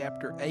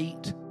chapter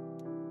 8.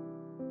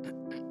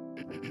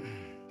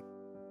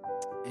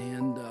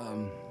 And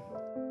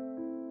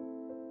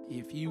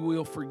if you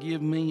will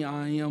forgive me,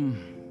 I am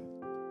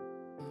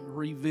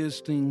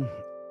revisiting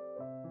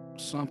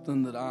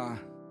something that I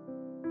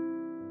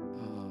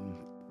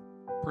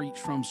preached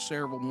from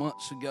several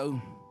months ago,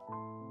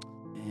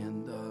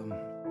 and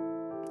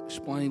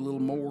explain a little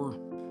more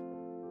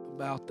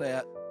about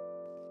that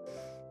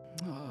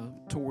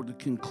toward the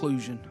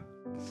conclusion.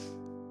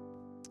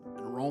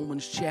 In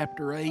Romans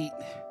chapter 8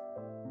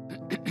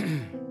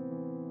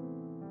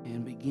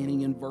 and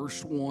beginning in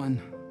verse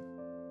 1,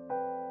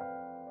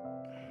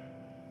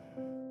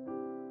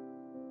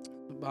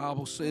 the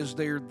Bible says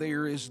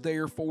there is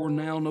therefore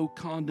now no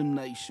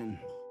condemnation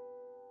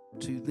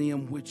to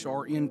them which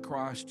are in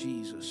Christ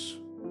Jesus,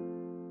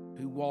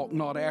 who walk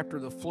not after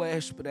the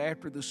flesh, but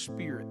after the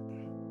Spirit.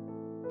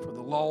 For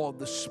the law of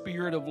the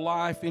Spirit of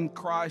life in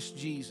Christ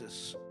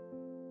Jesus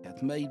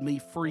hath made me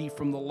free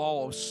from the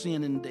law of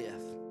sin and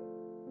death.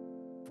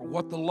 For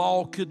what the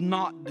law could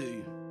not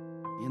do,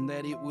 in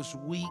that it was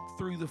weak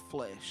through the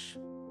flesh,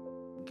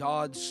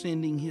 God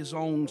sending his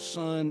own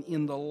Son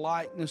in the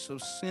likeness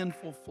of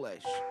sinful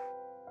flesh,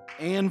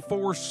 and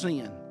for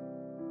sin,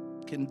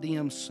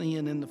 condemned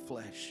sin in the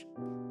flesh,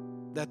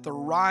 that the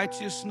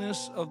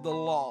righteousness of the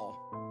law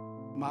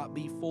might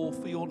be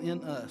fulfilled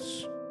in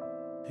us,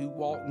 who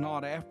walk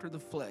not after the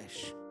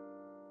flesh,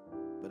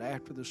 but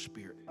after the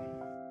Spirit.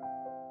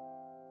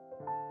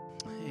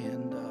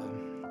 And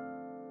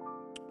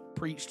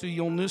preach to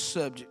you on this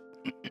subject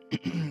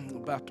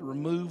about the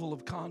removal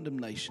of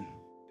condemnation.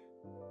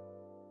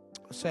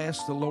 Let's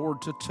ask the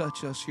Lord to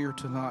touch us here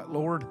tonight.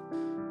 Lord,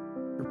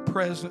 your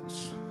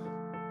presence,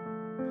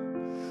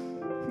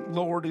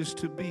 Lord, is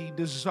to be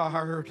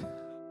desired.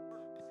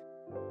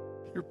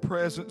 Your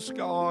presence,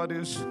 God,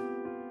 is,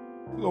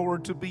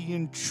 Lord, to be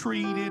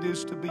entreated,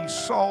 is to be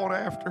sought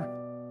after.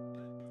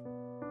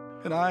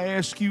 And I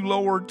ask you,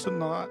 Lord,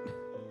 tonight,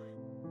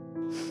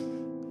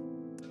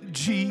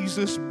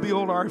 Jesus,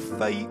 build our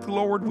faith,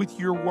 Lord, with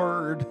your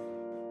word.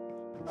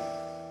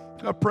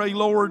 I pray,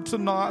 Lord,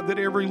 tonight that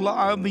every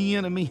lie of the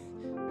enemy,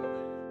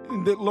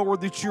 and that,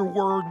 Lord, that your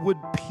word would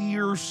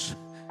pierce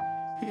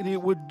and it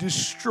would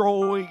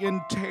destroy and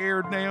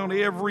tear down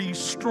every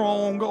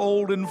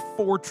stronghold and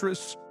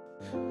fortress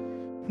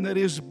that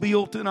is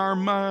built in our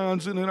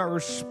minds and in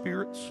our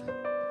spirits.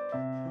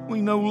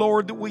 We know,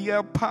 Lord, that we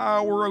have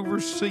power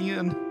over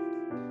sin,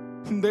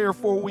 and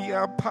therefore we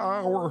have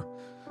power,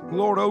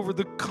 Lord, over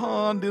the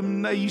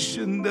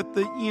condemnation that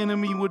the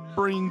enemy would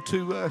bring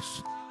to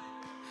us.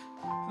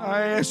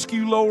 I ask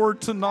you,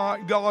 Lord,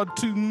 tonight, God,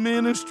 to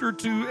minister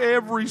to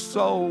every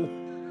soul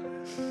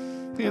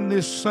in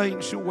this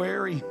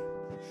sanctuary.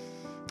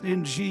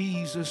 In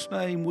Jesus'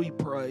 name we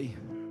pray.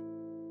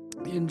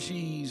 In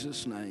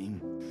Jesus'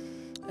 name.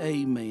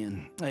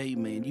 Amen.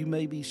 Amen. You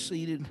may be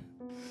seated.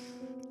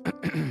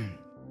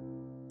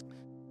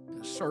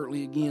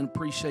 Certainly, again,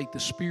 appreciate the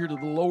Spirit of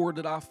the Lord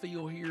that I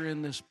feel here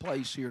in this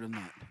place here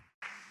tonight.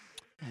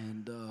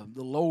 And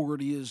the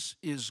Lord is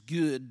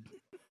good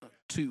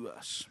to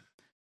us.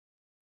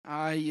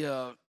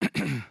 I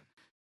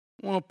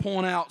want to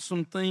point out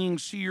some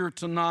things here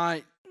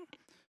tonight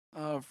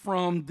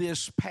from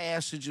this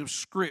passage of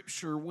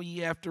Scripture. We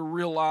have to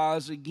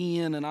realize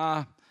again, and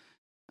I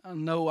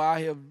know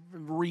I have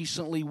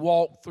recently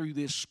walked through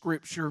this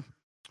Scripture,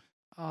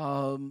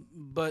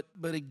 but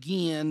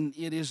again,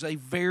 it is a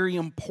very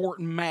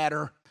important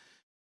matter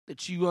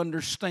that you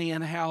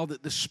understand how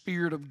that the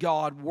Spirit of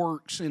God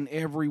works in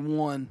every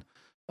one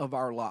of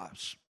our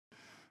lives.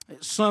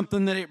 It's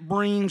something that it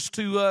brings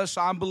to us,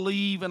 I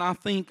believe, and I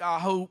think, I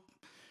hope,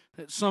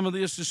 that some of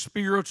this is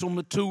spiritual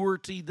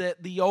maturity,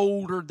 that the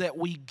older that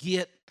we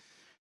get,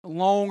 the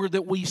longer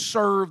that we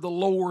serve the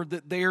Lord,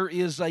 that there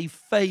is a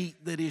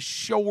faith that is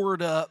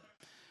shored up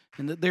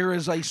and that there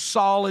is a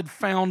solid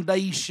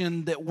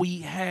foundation that we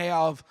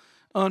have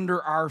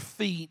under our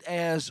feet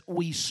as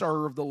we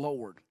serve the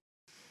Lord.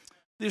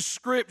 This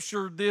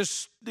scripture,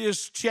 this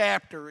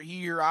chapter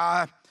here,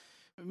 I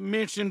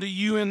mentioned to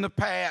you in the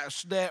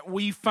past that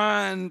we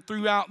find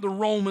throughout the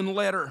Roman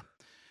letter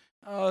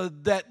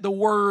that the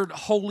word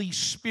Holy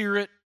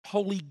Spirit,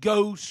 Holy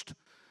Ghost,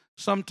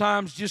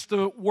 sometimes just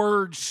the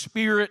word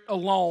Spirit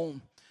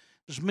alone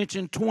is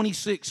mentioned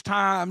 26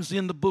 times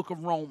in the book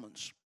of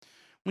Romans.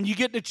 When you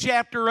get to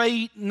chapter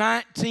 8,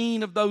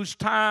 19 of those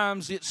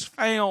times, it's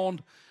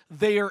found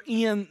there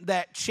in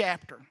that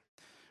chapter.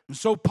 And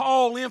so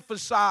Paul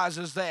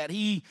emphasizes that.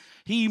 He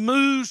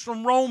moves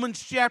from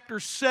Romans chapter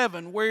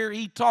 7, where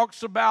he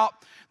talks about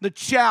the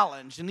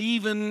challenge, and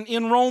even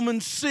in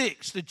Romans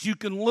 6 that you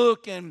can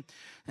look and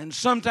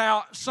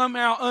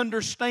somehow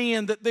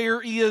understand that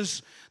there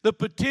is the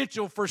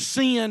potential for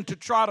sin to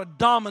try to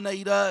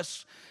dominate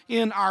us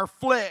in our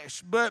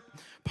flesh. But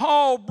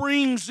Paul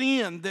brings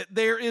in that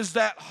there is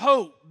that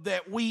hope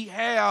that we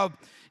have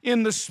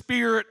in the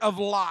Spirit of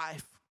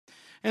life.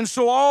 And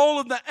so all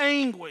of the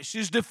anguish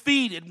is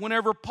defeated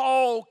whenever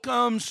Paul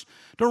comes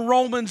to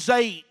Romans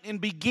 8 and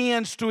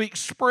begins to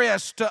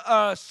express to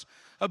us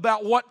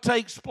about what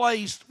takes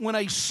place when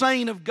a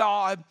saint of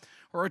God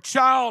or a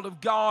child of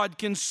God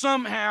can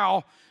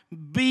somehow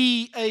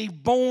be a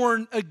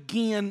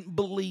born-again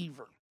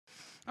believer.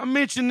 I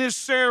mentioned this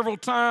several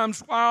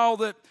times while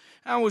that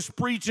I was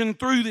preaching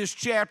through this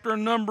chapter a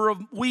number of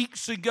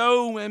weeks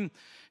ago, and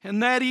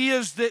that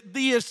is that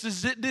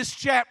this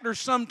chapter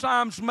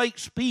sometimes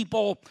makes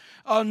people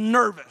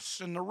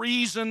nervous. And the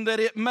reason that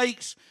it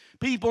makes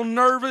people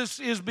nervous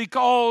is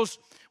because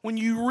when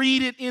you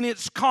read it in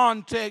its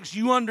context,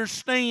 you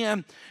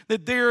understand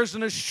that there is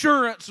an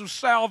assurance of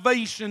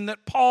salvation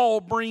that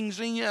Paul brings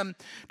in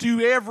to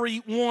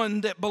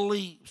everyone that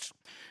believes.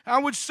 I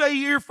would say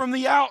here from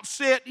the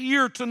outset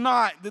here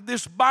tonight that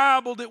this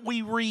Bible that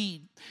we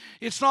read,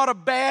 it's not a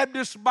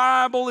Baptist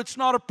Bible, it's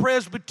not a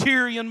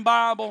Presbyterian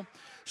Bible,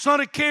 it's not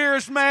a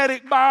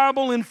charismatic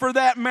Bible, and for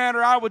that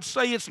matter, I would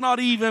say it's not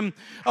even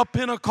a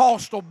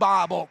Pentecostal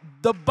Bible.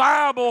 The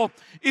Bible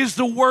is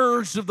the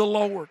words of the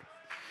Lord.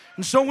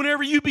 And so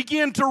whenever you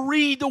begin to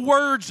read the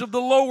words of the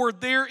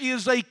Lord, there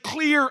is a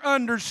clear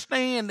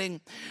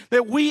understanding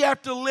that we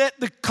have to let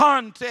the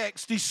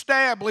context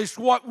establish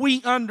what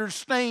we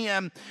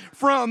understand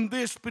from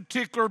this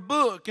particular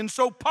book. And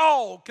so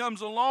Paul comes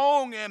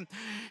along and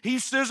he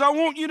says, I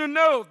want you to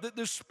know that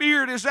the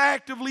Spirit is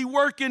actively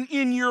working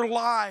in your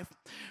life.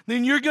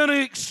 Then you're going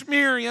to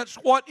experience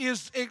what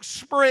is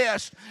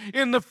expressed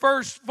in the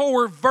first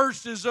 4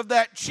 verses of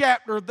that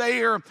chapter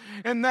there.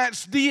 And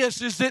that's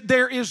this, is that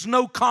there is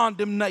no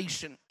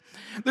condemnation.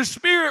 The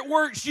Spirit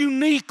works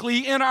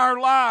uniquely in our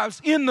lives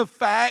in the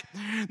fact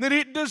that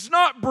it does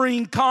not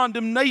bring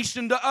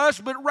condemnation to us,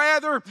 but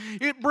rather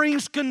it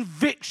brings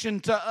conviction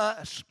to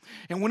us.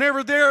 And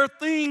whenever there are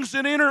things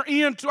that enter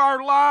into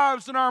our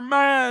lives and our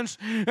minds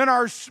and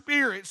our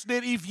spirits,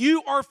 that if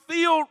you are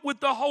filled with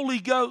the Holy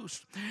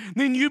Ghost,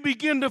 then you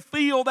begin to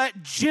feel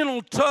that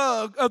gentle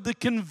tug of the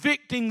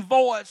convicting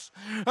voice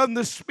of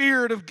the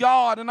Spirit of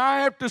God. And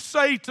I have to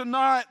say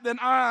tonight that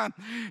I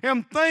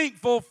am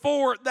thankful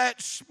for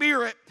that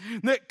Spirit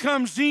that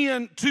comes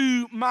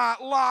into my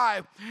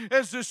life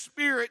as the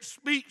Spirit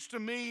speaks to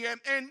me.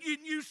 And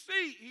you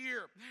see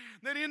here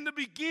that in the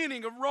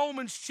beginning of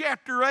Romans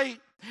chapter 8,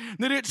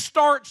 that it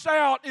starts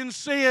out and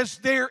says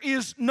there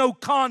is no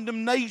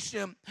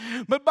condemnation.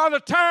 But by the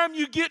time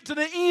you get to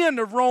the end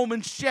of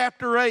Romans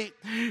chapter 8,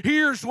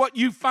 here's what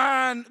you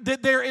find,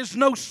 that there is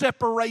no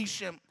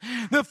separation.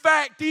 The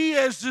fact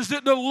is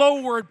that the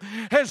Lord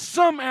has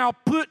somehow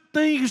put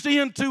things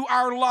into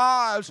our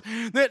lives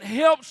that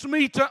helps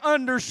me to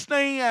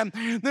understand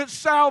that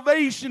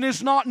salvation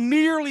is not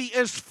nearly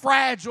as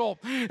fragile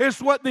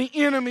as what the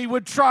enemy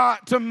would try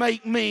to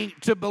make me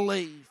to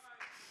believe.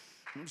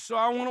 And so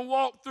I want to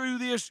walk through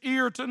this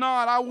here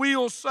tonight. I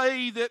will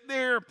say that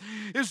there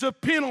is a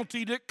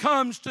penalty that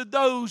comes to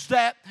those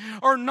that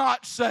are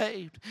not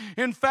saved.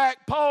 In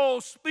fact,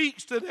 Paul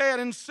speaks to that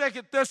in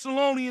 2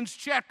 Thessalonians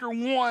chapter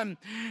 1,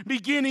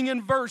 beginning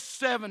in verse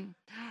 7.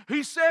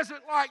 He says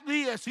it like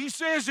this. He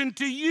says, and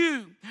to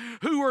you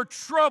who are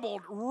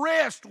troubled,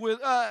 rest with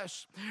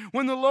us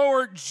when the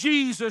Lord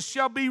Jesus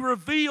shall be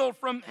revealed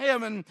from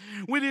heaven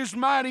with his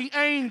mighty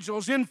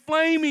angels in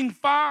flaming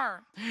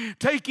fire,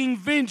 taking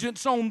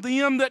vengeance on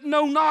them that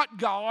know not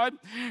God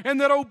and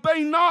that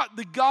obey not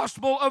the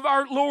gospel of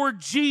our Lord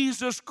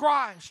Jesus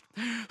Christ,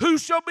 who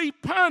shall be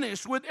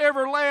punished with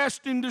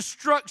everlasting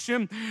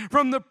destruction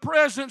from the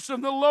presence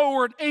of the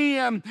Lord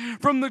and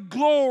from the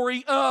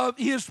glory of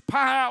his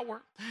power.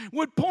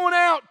 Would point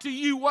out to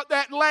you what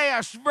that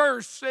last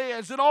verse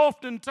says, that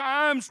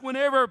oftentimes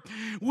whenever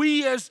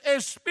we as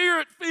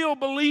Spirit-filled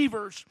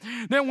believers,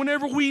 that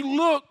whenever we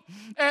look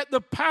at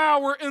the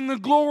power and the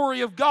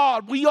glory of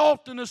God, we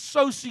often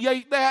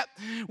associate that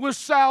with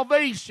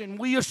salvation.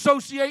 We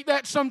associate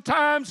that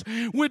sometimes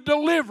with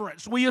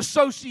deliverance. We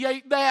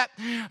associate that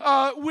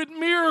with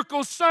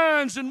miracles,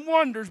 signs, and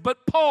wonders.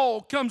 But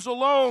Paul comes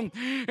along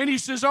and he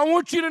says, I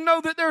want you to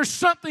know that there's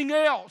something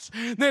else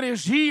that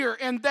is here,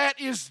 and that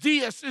is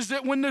this, is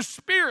that when the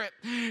Spirit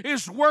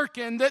is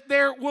working, that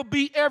there will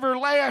be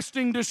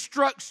everlasting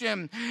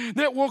destruction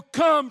that will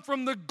come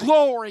from the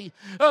glory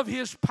of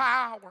his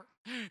power.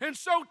 And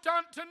so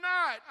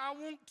tonight I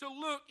want to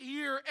look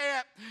here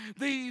at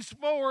these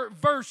 4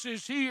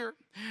 verses here.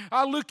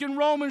 I look in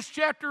Romans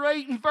chapter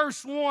 8 and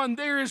verse 1.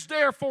 There is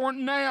therefore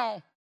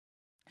now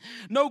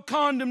no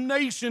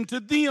condemnation to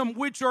them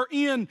which are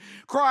in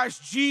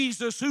Christ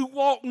Jesus, who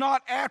walk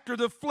not after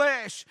the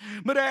flesh,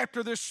 but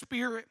after the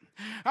Spirit.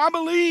 I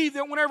believe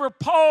that whenever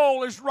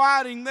Paul is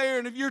writing there,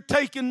 and if you're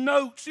taking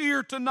notes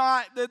here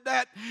tonight,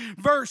 that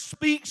verse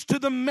speaks to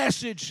the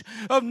message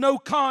of no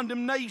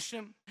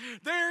condemnation.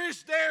 There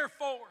is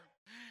therefore.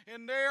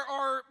 And there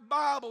are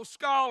Bible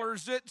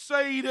scholars that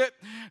say that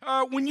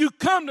when you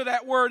come to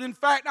that word, in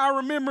fact, I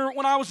remember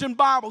when I was in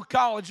Bible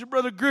college,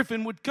 Brother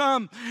Griffin would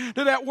come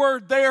to that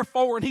word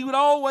therefore, and he would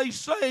always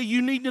say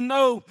you need to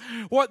know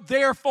what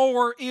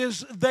therefore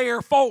is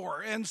there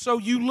for. And so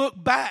you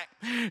look back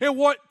at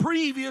what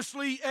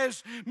previously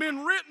has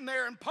been written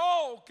there, and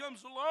Paul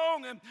comes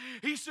along and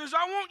he says,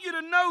 I want you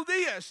to know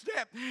this,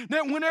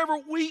 that whenever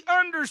we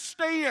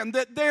understand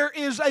that there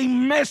is a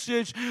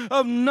message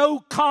of no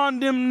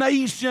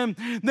condemnation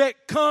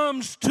that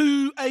comes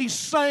to a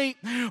saint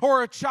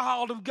or a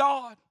child of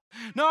God.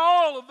 Now,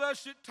 all of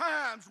us at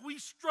times, we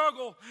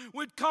struggle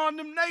with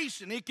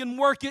condemnation. It can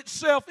work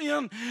itself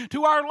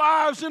into our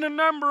lives in a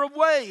number of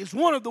ways.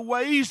 One of the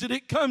ways that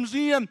it comes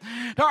in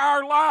to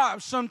our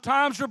lives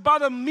sometimes are by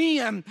the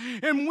men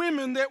and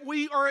women that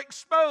we are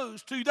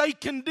exposed to. They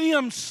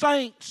condemn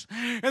saints,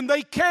 and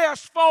they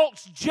cast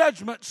false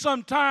judgment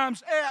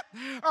sometimes at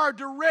our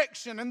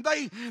direction, and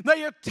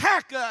they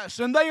attack us,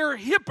 and they are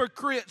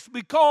hypocrites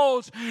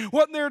because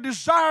what they're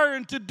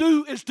desiring to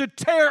do is to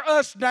tear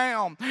us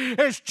down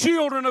as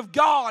children of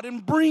God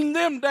and bring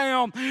them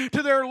down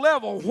to their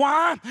level.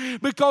 Why?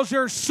 Because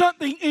there's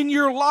something in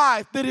your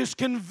life that is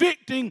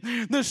convicting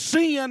the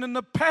sin and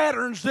the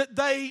patterns that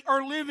they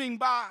are living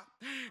by.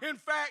 In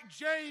fact,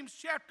 James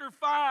chapter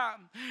 5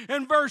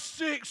 and verse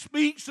 6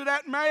 speaks to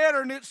that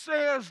matter, and it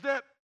says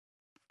that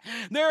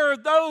there are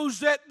those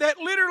that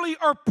literally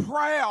are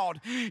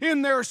proud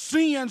in their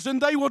sins,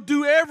 and they will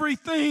do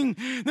everything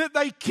that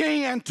they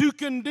can to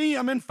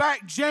condemn. In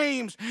fact,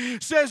 James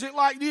says it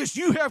like this: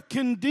 you have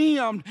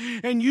condemned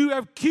and you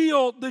have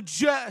killed the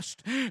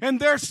just.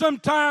 And there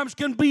sometimes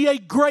can be a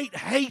great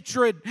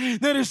hatred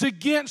that is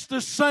against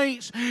the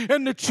saints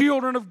and the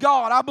children of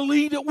God. I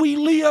believe that we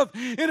live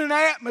in an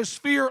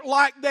atmosphere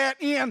like that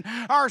in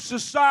our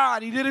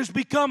society that has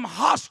become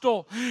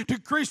hostile to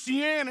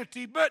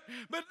Christianity. But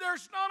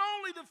there's not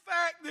only the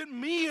fact that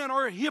men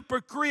or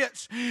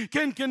hypocrites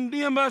can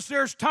condemn us,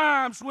 there's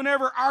times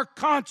whenever our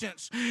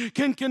conscience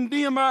can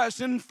condemn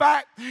us. In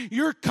fact,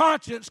 your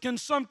conscience can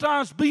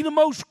sometimes be the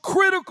most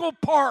critical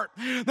part,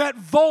 that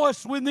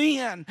voice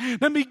within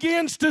that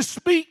begins to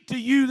speak to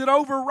you that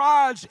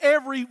overrides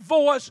every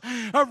voice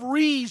of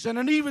reason,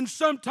 and even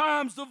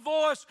sometimes the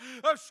voice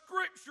of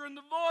Scripture and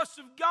the voice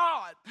of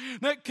God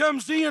that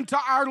comes into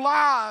our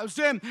lives.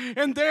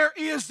 And there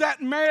is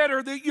that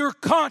matter that your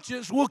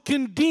conscience will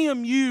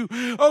condemn you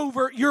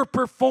over your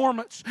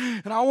performance.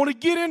 And I want to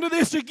get into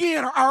this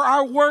again. Are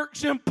our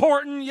works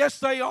important? Yes,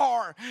 they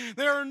are.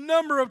 There are a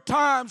number of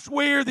times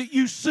where that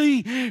you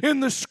see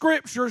in the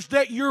Scriptures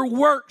that your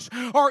works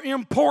are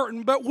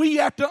important, but we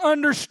have to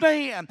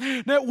understand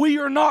that we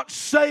are not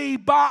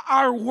saved by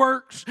our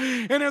works.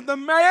 And if the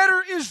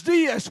matter is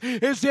this,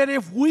 is that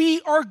if we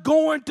are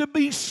going to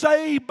be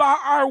saved by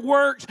our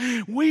works,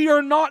 we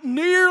are not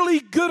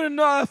nearly good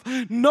enough,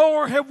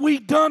 nor have we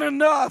done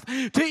enough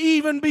to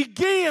even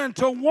begin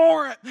to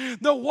warrant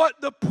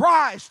the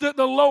price that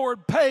the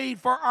Lord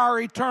paid for our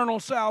eternal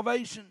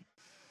salvation.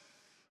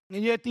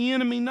 And yet the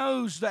enemy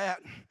knows that.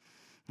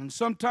 And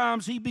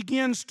sometimes he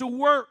begins to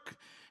work,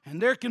 and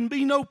there can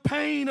be no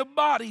pain of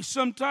body.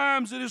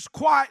 Sometimes it is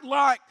quite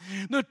like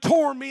the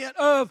torment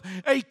of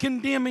a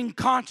condemning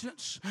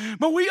conscience.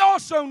 But we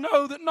also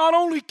know that not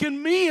only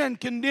can men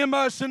condemn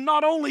us, and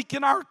not only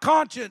can our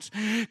conscience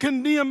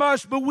condemn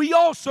us, but we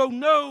also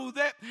know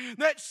that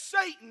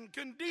Satan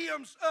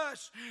condemns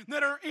us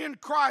that are in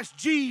Christ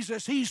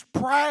Jesus. He's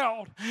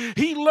proud.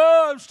 He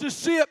loves to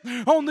sit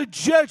on the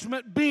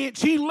judgment bench.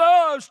 He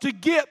loves to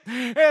get,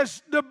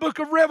 as the book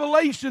of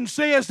Revelation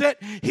says, that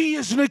he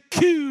is an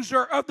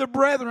accuser of the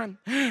brethren,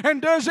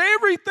 and does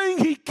everything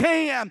he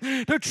can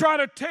to try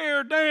to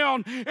tear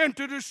down and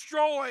to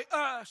destroy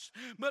us.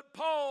 But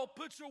Paul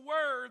puts a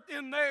word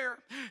in there.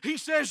 He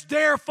says,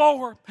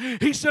 therefore,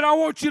 he said, I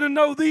want you to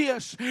know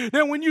this,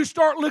 that when you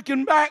start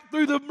looking back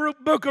through the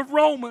book of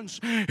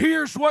Romans,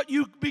 here's what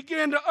you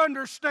begin to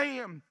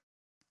understand.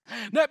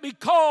 That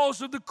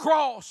because of the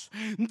cross,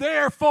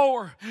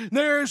 therefore,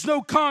 there is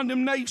no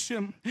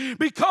condemnation.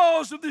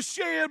 Because of the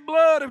shed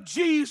blood of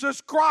Jesus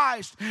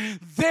Christ,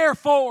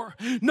 therefore,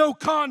 no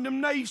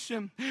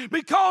condemnation.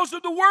 Because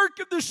of the work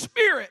of the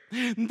Spirit,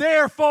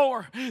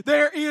 therefore,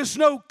 there is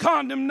no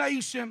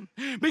condemnation.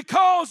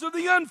 Because of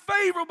the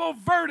unfavorable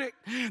verdict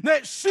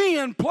that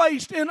sin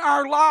placed in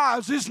our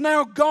lives is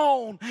now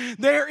gone,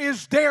 there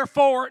is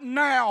therefore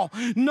now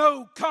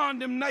no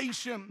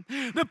condemnation.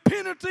 The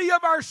penalty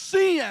of our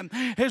sin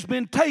has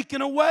been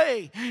taken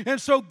away, and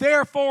so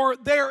therefore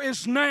there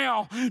is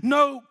now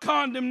no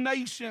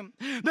condemnation.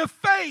 The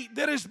faith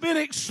that has been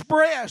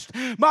expressed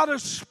by the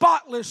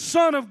spotless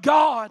Son of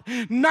God,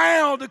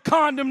 now the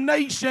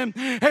condemnation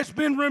has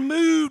been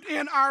removed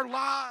in our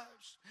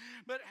lives.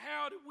 But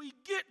how did we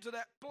get to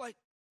that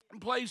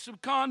place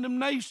of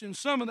condemnation?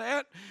 Some of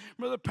that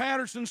Brother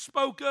Patterson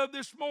spoke of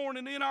this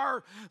morning in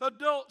our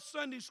adult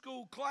Sunday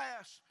school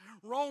class.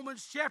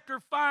 Romans chapter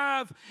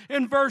 5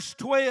 and verse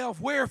 12.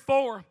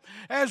 Wherefore,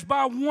 as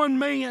by one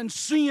man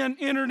sin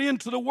entered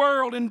into the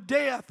world, and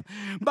death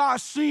by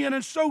sin,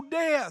 and so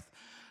death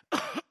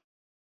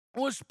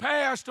was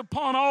passed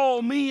upon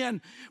all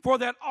men, for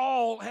that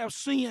all have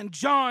sinned.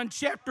 John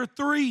chapter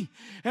 3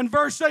 and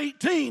verse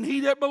 18,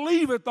 he that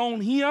believeth on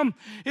him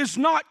is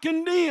not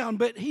condemned,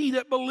 but he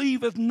that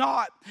believeth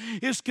not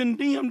is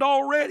condemned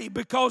already,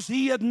 because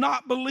he had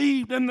not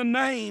believed in the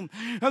name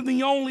of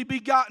the only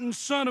begotten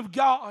Son of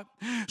God.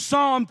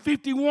 Psalm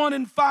 51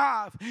 and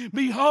 5,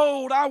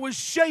 behold, I was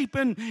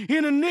shapen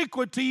in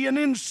iniquity, and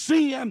in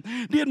sin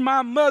did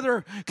my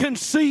mother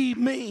conceive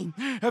me.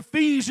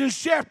 Ephesians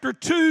chapter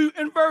 2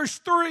 and verse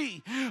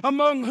 3,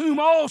 among whom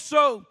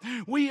also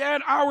we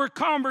had our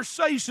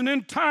conversation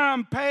in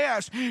time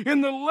past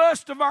in the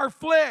lust of our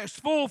flesh,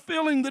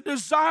 fulfilling the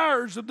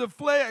desires of the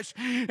flesh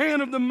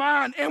and of the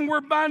mind, and were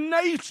by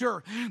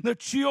nature the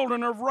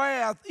children of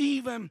wrath,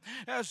 even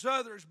as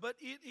others. But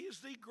it is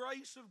the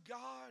grace of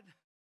God.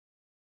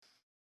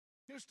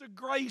 It's the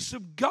grace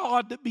of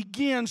God that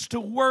begins to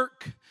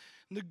work.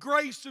 The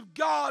grace of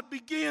God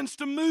begins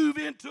to move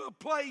into a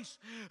place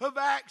of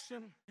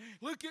action.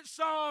 Look at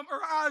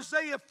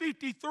Isaiah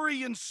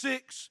 53 and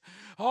 6.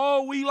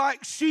 Oh, we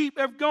like sheep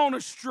have gone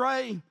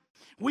astray.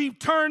 We've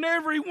turned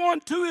everyone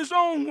to his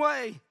own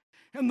way,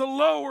 and the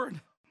Lord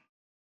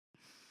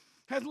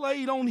hath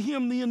laid on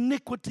him the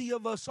iniquity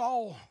of us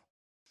all.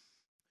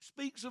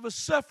 Speaks of a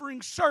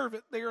suffering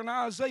servant there in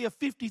Isaiah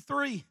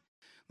 53.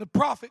 The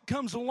prophet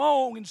comes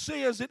along and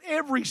says that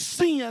every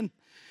sin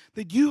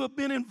that you have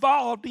been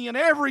involved in,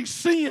 every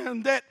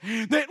sin that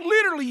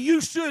literally you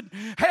should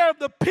have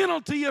the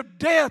penalty of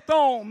death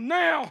on,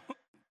 now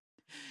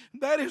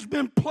that has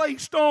been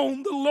placed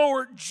on the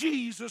Lord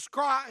Jesus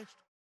Christ.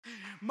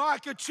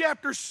 Micah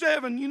chapter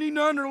 7, you need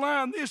to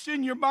underline this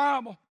in your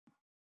Bible.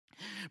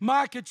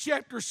 Micah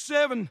chapter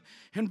 7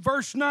 and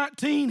verse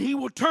 19, he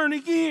will turn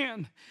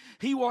again.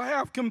 He will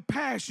have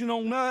compassion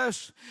on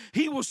us.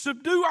 He will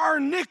subdue our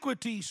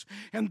iniquities,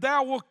 and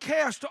thou wilt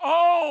cast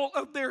all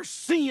of their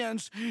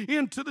sins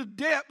into the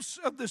depths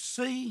of the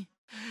sea.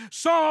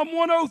 Psalm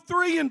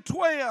 103 and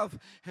 12,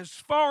 as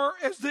far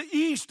as the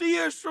east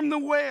is from the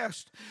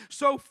west,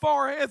 so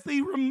far hath he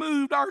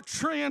removed our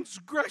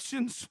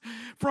transgressions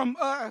from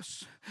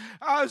us.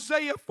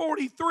 Isaiah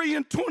 43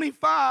 and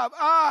 25,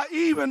 I,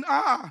 even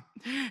I,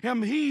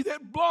 am he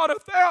that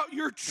blotteth out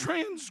your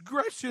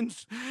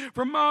transgressions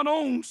for mine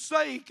own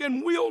sake,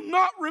 and will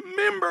not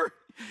remember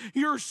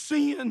your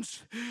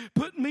sins.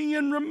 Put me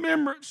in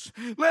remembrance.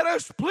 Let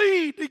us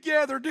plead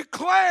together.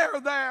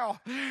 Declare thou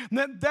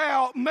that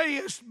thou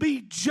mayest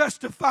be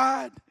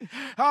justified.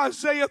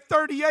 Isaiah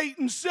 38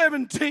 and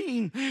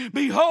 17.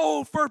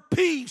 Behold, for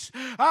peace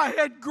I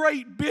had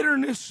great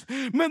bitterness,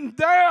 but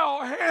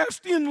thou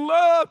hast in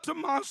love to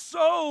my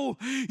soul.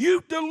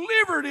 You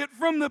delivered it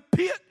from the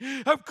pit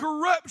of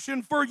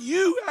corruption, for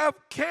you have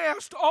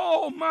cast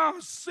all my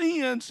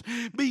sins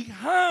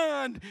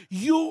behind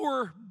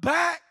your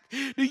back.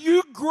 Do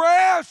you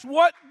grasp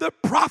what the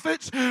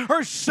prophets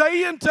are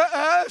saying to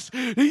us?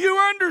 Do you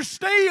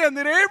understand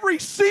that every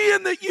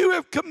sin that you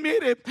have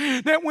committed,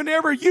 that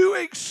whenever you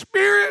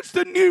experienced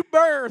a new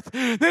birth,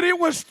 that it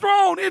was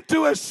thrown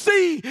into a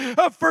sea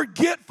of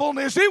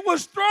forgetfulness? It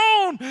was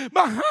thrown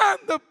behind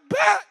the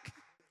back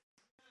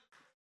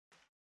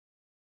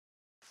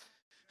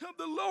of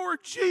the Lord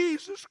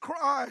Jesus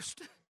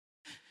Christ.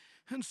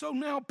 And so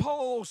now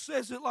Paul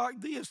says it like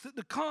this, that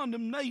the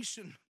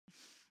condemnation,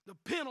 the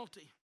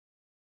penalty,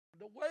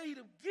 the weight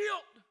of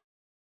guilt,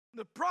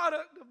 the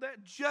product of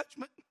that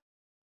judgment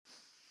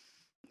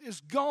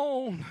is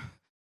gone,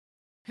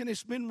 and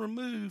it's been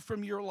removed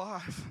from your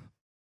life.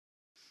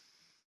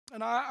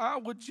 And I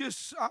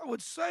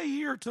would say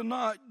here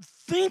tonight,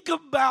 think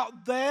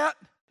about that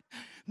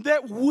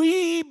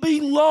we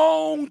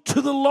belong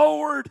to the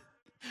Lord.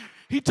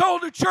 He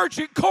told the church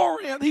at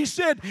Corinth, he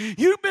said,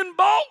 you've been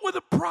bought with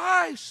a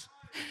price.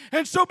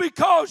 And so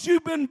because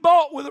you've been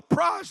bought with a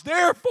price,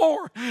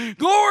 therefore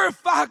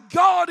glorify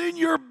God in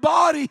your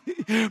body,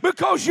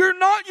 because you're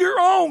not your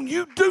own.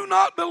 You do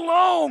not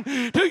belong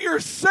to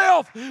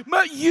yourself,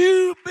 but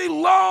you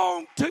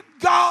belong to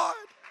God.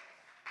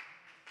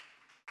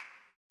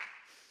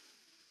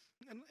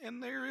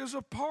 And there is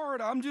a part,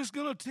 I'm just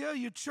going to tell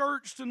you,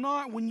 church,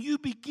 tonight, when you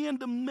begin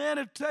to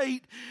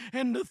meditate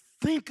and to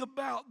think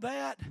about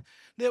that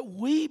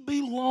we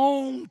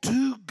belong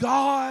to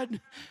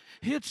God.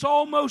 It's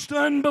almost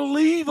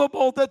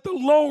unbelievable that the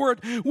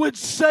Lord would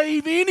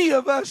save any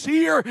of us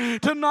here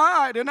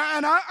tonight. And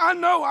I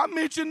know I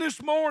mentioned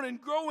this morning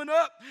growing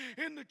up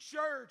in the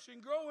church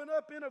and growing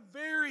up in a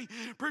very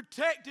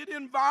protected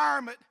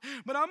environment.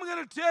 But I'm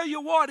going to tell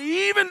you what,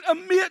 even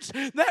amidst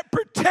that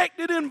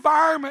protected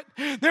environment,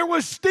 there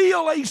was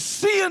still a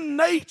sin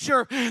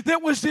nature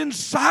that was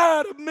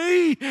inside of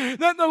me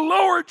that the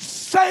Lord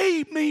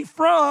saved me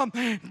from,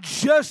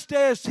 just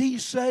as He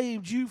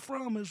saved you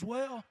from as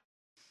well.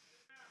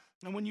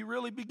 And when you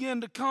really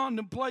begin to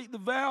contemplate the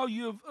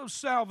value of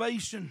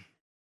salvation,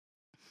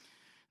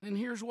 then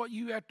here's what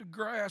you have to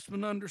grasp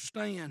and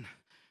understand,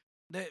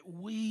 that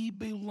we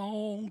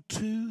belong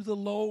to the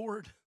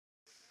Lord.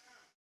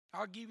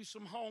 I'll give you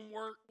some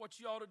homework. What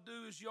you ought to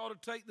do is you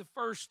ought to take the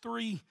first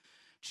 3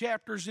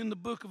 chapters in the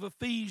book of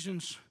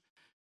Ephesians,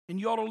 and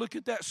you ought to look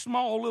at that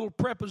small little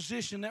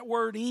preposition, that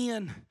word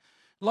in.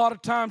 A lot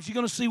of times you're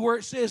going to see where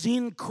it says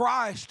in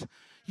Christ.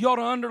 You ought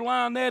to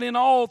underline that in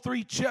all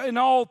three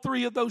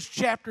of those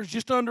chapters.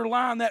 Just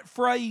underline that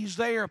phrase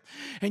there.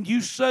 And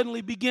you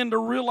suddenly begin to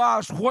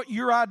realize what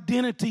your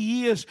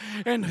identity is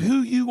and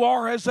who you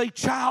are as a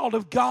child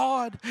of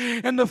God.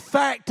 And the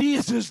fact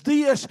is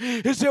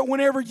that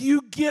whenever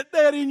you get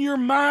that in your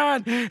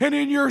mind and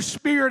in your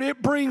spirit,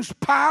 it brings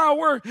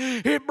power,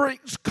 it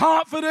brings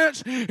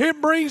confidence, it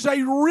brings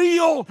a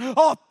real,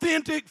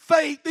 authentic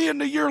faith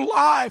into your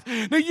life.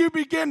 That you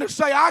begin to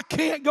say, I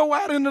can't go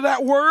out into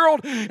that world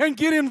and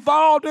get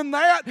involved in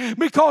that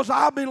because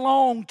I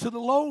belong to the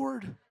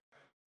Lord.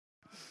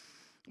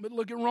 But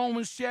look at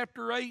Romans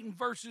chapter 8 and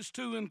verses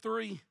 2 and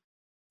 3.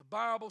 The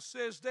Bible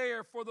says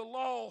there, for the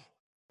law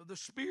of the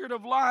Spirit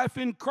of life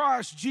in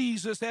Christ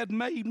Jesus had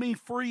made me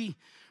free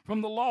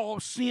from the law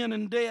of sin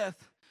and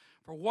death.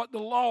 For what the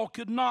law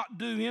could not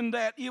do, in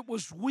that it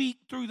was weak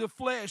through the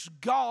flesh,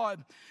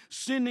 God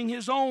sending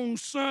His own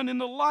Son in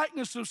the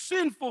likeness of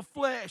sinful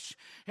flesh,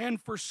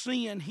 and for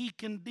sin He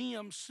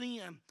condemned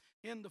sin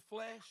in the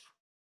flesh.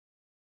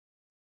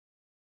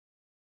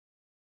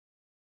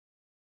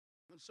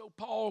 And so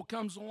Paul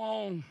comes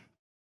along.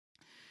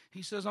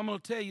 He says, I'm going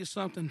to tell you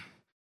something.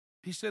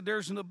 He said,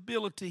 there's an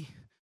ability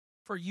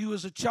for you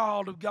as a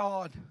child of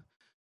God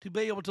to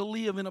be able to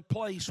live in a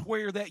place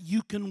where that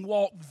you can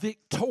walk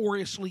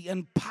victoriously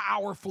and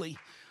powerfully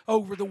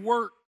over the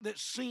work that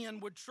sin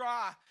would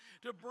try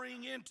to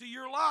bring into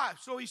your life.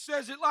 So he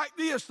says it like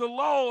this: the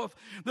law of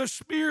the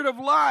Spirit of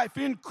life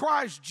in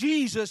Christ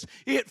Jesus,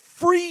 it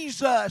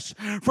frees us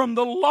from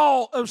the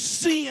law of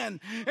sin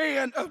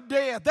and of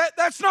death.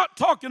 That's not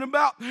talking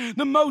about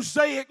the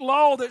Mosaic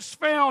law that's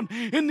found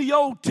in the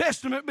Old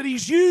Testament, but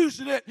he's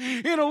using it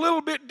in a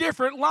little bit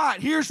different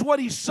light. Here's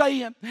what he's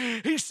saying.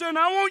 He's saying,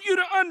 I want you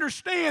to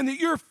understand that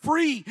you're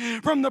free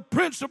from the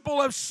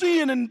principle of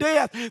sin and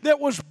death that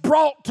was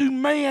brought to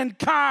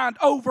mankind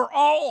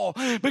overall.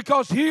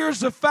 Because here's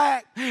the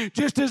fact,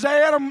 just as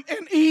Adam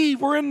and Eve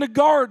were in the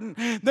garden,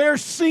 their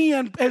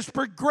sin has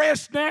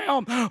progressed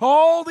down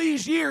all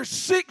these years,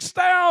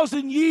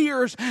 6,000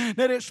 years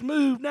that it's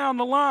moved down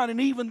the line.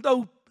 And even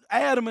though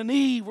Adam and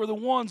Eve were the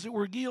ones that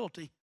were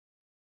guilty,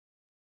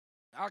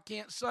 I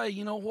can't say,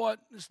 you know what,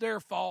 it's their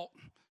fault,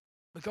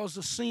 because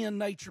the sin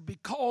nature,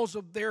 because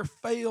of their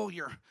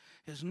failure,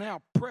 is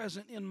now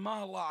present in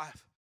my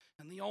life.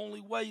 And the only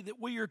way that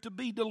we are to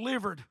be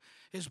delivered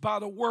is by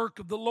the work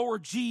of the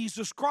Lord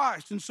Jesus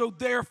Christ. And so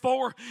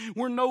therefore,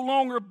 we're no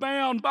longer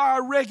bound by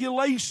a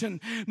regulation.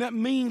 That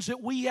means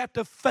that we have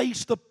to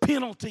face the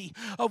penalty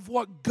of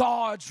what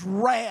God's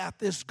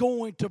wrath is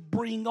going to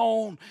bring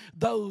on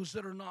those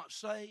that are not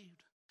saved.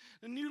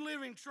 The New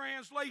Living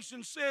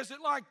Translation says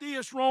it like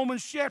this,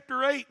 Romans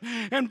chapter 8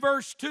 and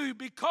verse 2,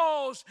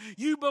 because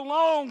you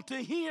belong to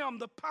Him,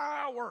 the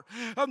power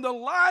of the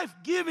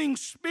life-giving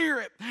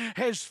Spirit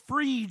has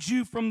freed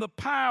you from the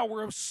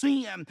power of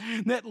sin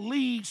that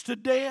leads to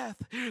death.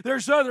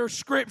 There's other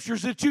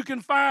scriptures that you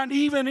can find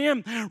even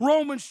in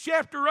Romans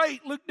chapter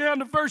 8. Look down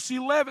to verse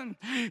 11.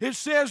 It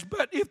says,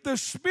 but if the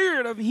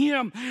Spirit of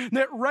Him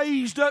that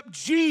raised up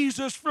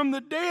Jesus from the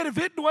dead, if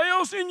it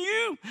dwells in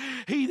you,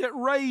 He that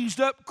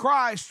raised up Christ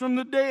from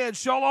the dead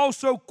shall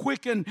also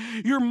quicken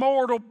your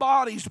mortal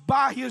bodies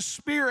by His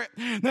Spirit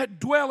that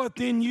dwelleth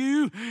in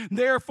you.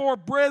 Therefore,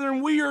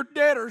 brethren, we are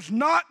debtors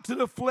not to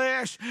the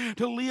flesh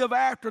to live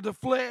after the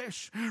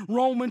flesh.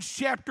 Romans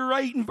chapter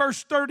 8 and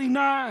verse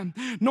 39,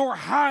 nor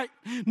height,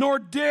 nor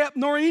depth,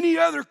 nor any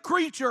other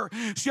creature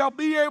shall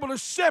be able to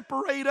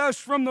separate us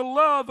from the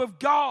love of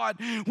God,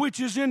 which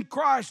is in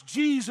Christ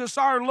Jesus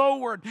our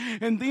Lord.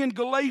 And then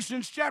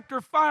Galatians chapter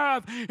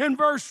 5 and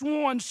verse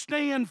 1,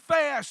 stand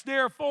fast,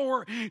 therefore,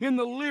 in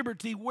the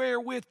liberty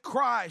wherewith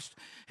Christ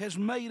has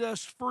made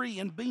us free,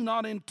 and be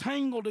not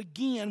entangled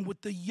again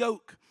with the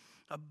yoke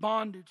of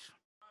bondage.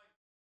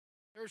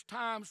 There's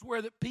times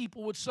where that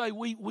people would say,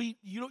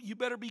 you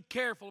better be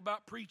careful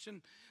about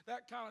preaching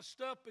that kind of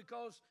stuff,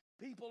 because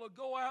people will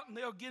go out and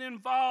they'll get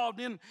involved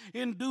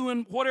in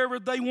doing whatever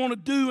they want to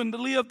do and to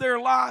live their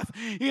life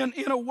in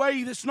a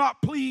way that's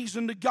not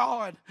pleasing to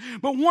God.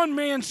 But one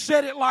man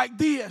said it like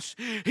this.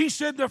 He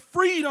said, the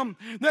freedom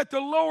that the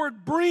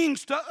Lord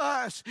brings to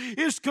us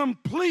is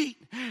complete,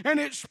 and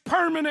it's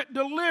permanent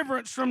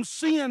deliverance from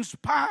sin's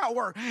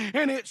power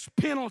and its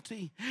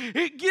penalty.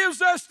 It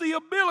gives us the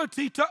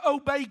ability to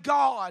obey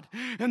God.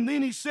 And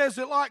then he says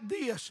it like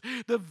this,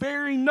 the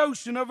very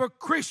notion of a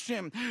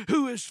Christian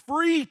who is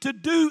free to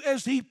do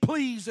as he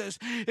pleases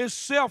is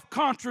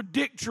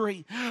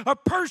self-contradictory. A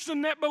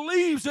person that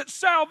believes that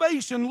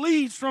salvation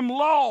leads from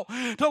law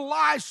to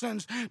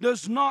license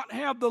does not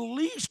have the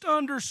least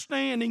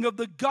understanding of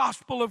the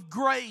gospel of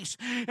grace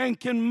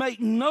and can make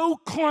no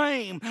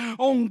claim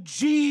on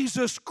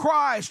Jesus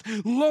Christ's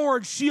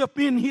lordship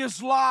in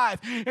his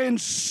life,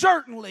 and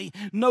certainly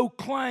no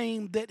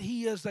claim that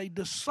he is a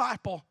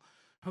disciple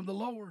of the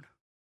Lord.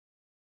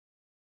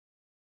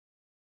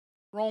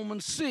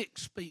 Romans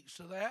 6 speaks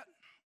to that.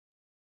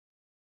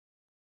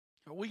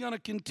 Are we going to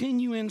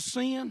continue in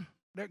sin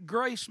that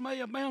grace may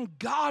abound?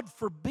 God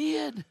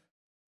forbid.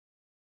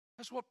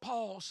 That's what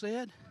Paul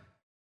said.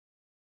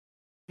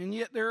 And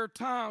yet there are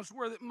times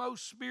where that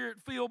most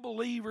Spirit-filled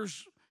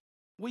believers,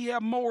 we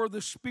have more of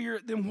the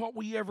Spirit than what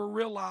we ever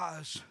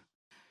realize.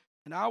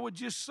 And I would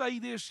just say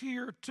this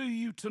here to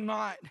you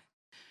tonight,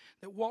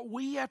 that what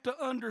we have to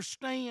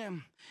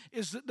understand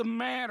is that the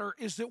matter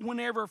is that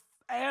whenever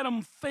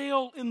Adam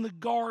fell in the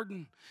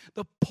garden,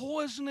 the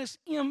poisonous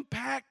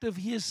impact of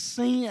his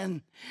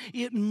sin,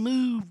 it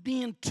moved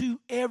into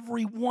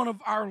every one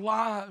of our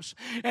lives.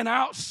 And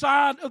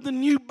outside of the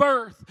new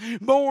birth,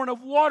 born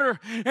of water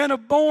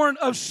and born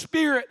of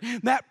spirit,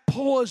 that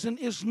poison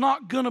is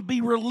not going to be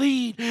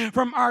relieved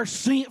from our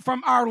sin,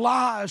 from our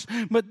lives.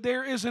 But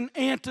there is an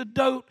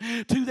antidote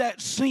to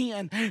that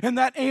sin, and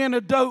that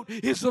antidote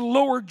is the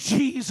Lord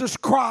Jesus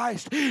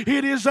Christ.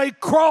 It is a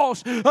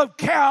cross of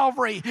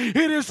Calvary.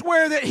 It is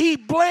where that He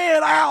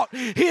bled out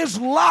His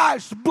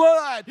life's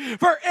blood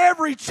for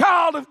every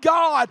child of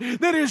God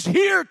that is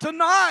here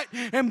tonight.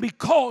 And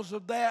because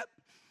of that,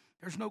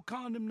 there's no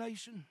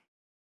condemnation.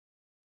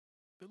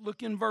 But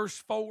look in verse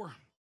 4.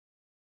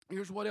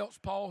 Here's what else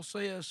Paul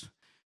says.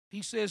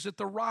 He says that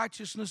the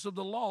righteousness of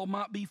the law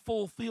might be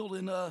fulfilled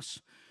in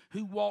us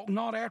who walk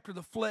not after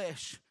the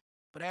flesh,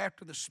 but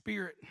after the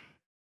Spirit.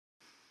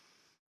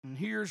 And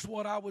here's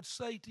what I would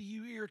say to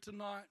you here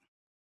tonight.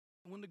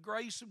 When the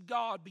grace of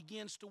God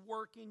begins to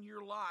work in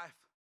your life,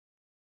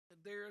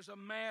 that there is a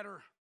matter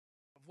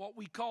of what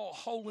we call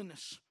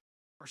holiness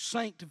or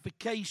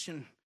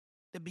sanctification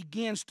that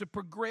begins to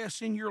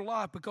progress in your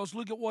life. Because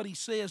look at what he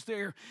says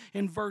there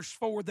in verse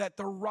 4, that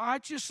the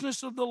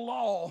righteousness of the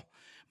law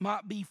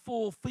might be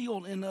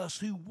fulfilled in us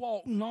who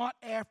walk not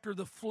after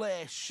the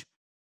flesh,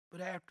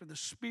 but after the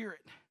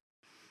Spirit.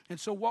 And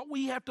so what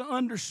we have to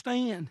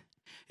understand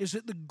is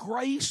that the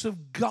grace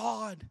of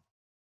God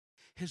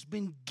has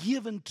been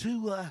given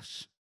to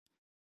us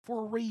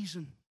for a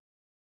reason.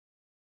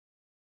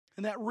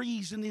 And that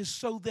reason is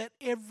so that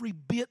every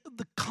bit of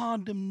the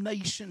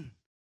condemnation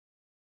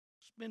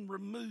has been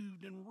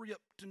removed and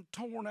ripped and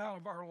torn out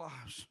of our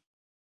lives.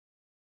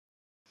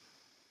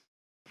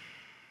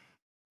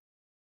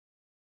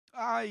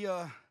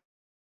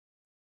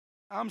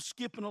 I'm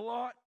skipping a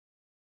lot,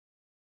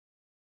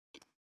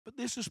 but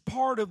this is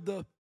part of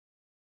the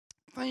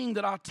thing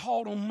that I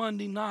taught on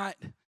Monday night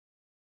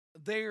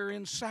there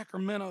in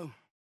Sacramento.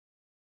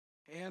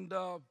 And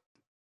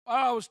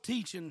I was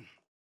teaching,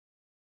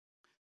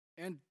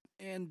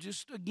 and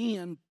just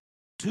again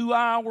 2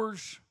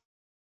 hours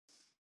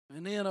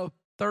and then a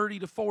 30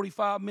 to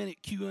 45 minute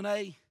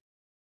Q&A,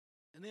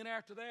 and then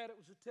after that it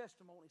was a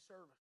testimony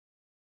service.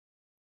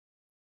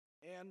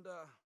 And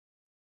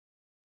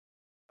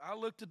I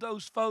looked at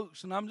those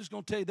folks, and I'm just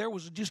going to tell you, there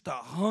was just a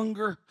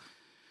hunger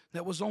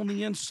that was on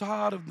the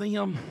inside of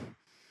them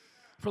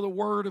for the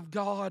Word of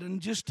God. And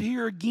just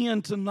here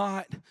again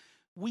tonight,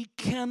 we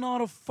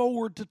cannot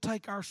afford to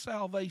take our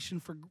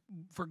salvation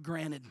for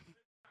granted.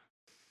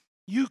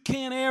 You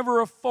can't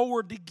ever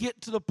afford to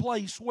get to the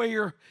place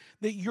where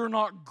that you're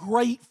not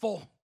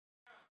grateful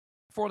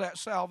for that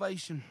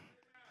salvation.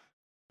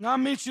 Now, I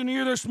mentioned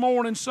here this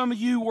morning, some of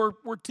you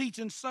were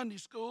teaching Sunday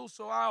school,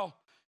 so I'll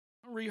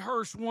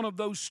rehearse one of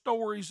those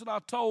stories that I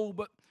told.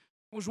 But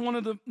it was one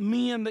of the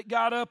men that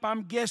got up.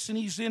 I'm guessing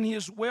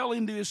he's well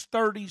into his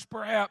 30s,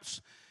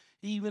 perhaps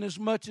even as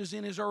much as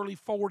in his early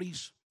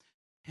 40s.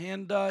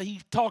 And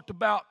he talked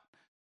about,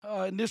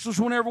 and this was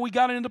whenever we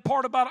got into the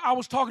part about, I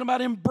was talking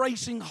about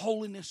embracing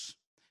holiness.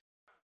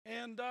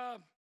 And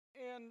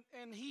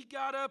he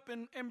got up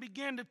and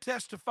began to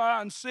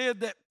testify and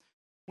said that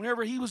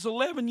whenever he was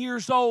 11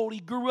 years old, he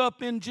grew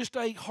up in just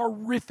a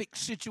horrific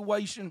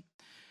situation.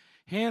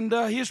 And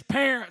his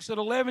parents at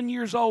 11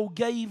 years old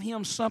gave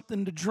him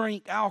something to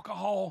drink,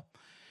 alcohol.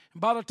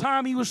 And by the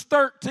time he was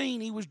 13,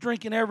 he was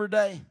drinking every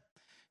day.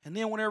 And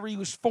then whenever he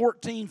was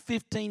 14,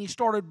 15, he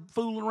started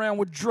fooling around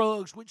with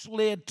drugs, which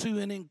led to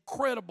an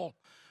incredible,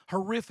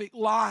 horrific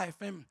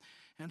life. And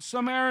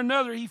somehow or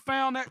another, he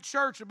found that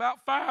church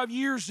about 5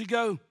 years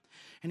ago.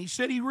 And he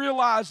said he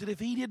realized that if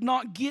he did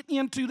not get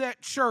into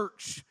that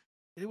church,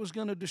 it was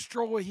going to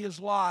destroy his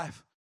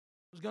life,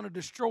 was going to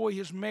destroy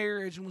his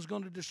marriage, and was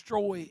going to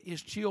destroy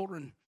his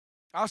children.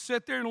 I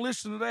sat there and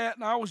listened to that,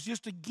 and I was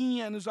just,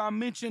 again, as I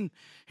mentioned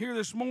here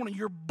this morning,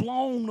 you're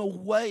blown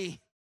away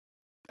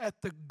at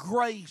the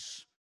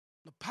grace,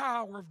 the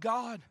power of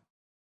God.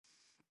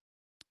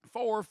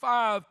 4 or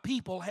 5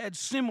 people had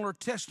similar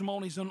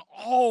testimonies, and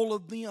all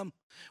of them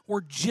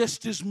were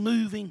just as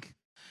moving.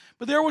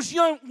 But there was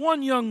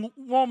one young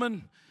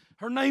woman,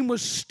 her name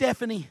was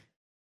Stephanie,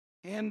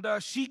 and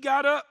she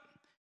got up,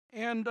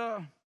 and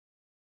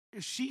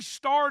she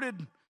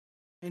started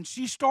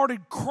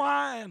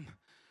crying.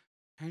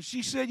 And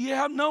she said, you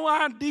have no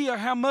idea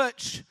how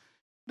much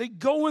that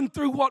going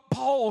through what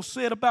Paul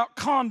said about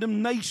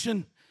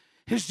condemnation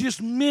has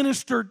just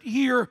ministered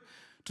here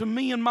to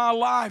me in my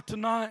life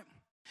tonight.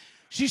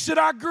 She said,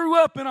 I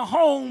grew up in a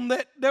home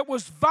that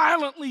was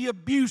violently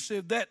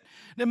abusive, that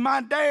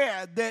my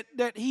dad,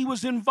 that he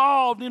was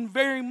involved in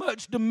very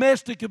much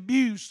domestic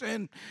abuse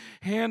and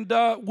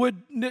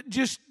would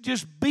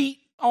just beat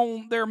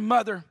on their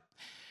mother.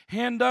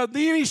 And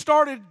then he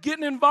started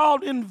getting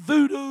involved in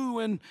voodoo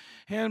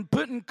and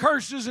putting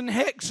curses and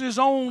hexes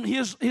on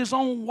his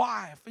own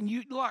wife. And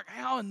you're like,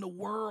 how in the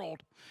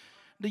world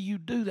do you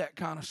do that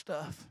kind of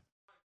stuff?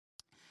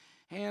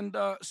 And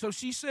so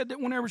she said that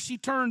whenever she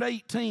turned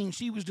 18,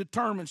 she was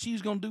determined she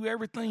was going to do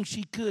everything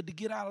she could to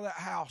get out of that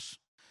house.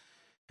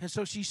 And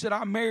so she said,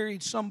 I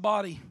married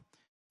somebody.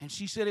 And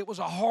she said it was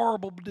a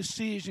horrible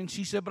decision.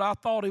 She said, but I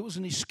thought it was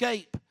an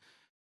escape.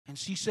 And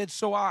she said,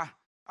 so I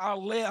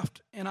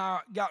left and I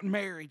got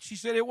married. She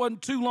said it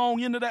wasn't too long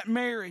into that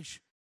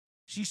marriage.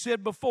 She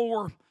said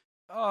before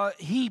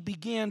he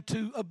began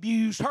to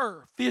abuse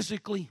her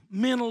physically,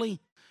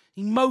 mentally,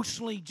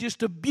 emotionally,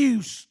 just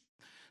abuse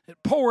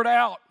that poured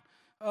out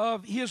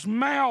of his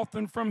mouth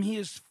and from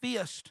his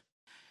fist.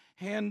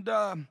 And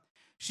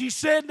she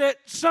said that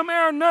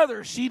somehow or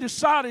another she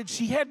decided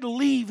she had to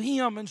leave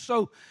him, and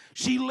so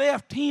she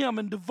left him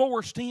and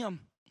divorced him.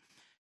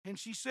 And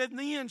she said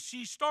then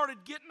she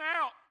started getting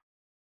out,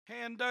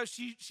 and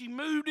she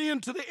moved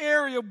into the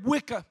area of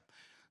Wicca,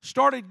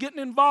 started getting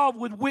involved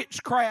with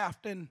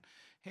witchcraft, and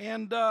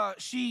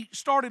she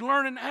started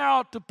learning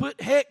how to put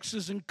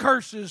hexes and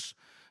curses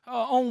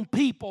on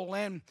people,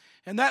 and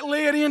that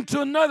led into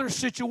another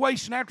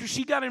situation after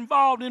she got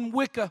involved in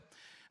Wicca,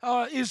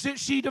 is that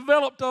she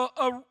developed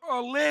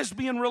a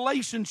lesbian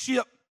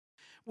relationship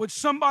with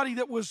somebody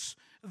that was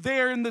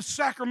there in the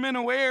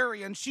Sacramento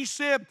area. And she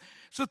said,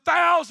 it's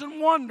 1,000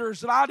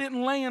 wonders that I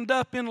didn't land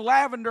up in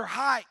Lavender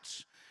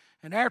Heights.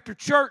 And after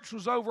church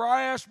was over,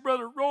 I asked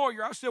Brother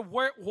Royer, I said,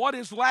 what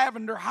is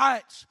Lavender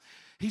Heights?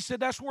 He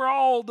said, that's where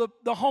all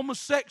the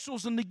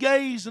homosexuals and the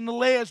gays and the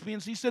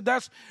lesbians, he said,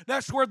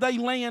 that's where they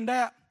land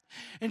at.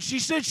 And she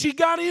said she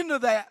got into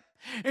that.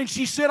 And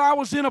she said, I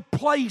was in a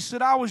place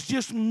that I was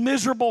just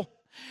miserable.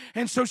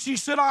 And so she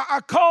said, I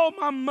called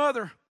my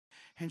mother.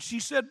 And she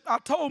said, I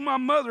told my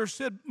mother,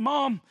 said,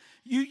 Mom,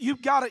 you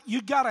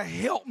gotta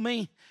help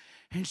me.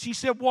 And she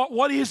said,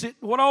 what is it?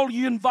 What all are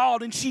you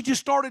involved in? And she just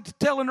started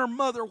telling her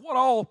mother what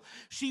all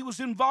she was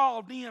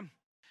involved in.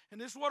 And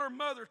this is what her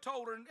mother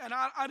told her. And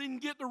I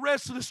didn't get the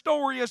rest of the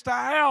story as to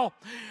how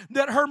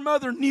that her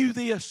mother knew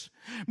this.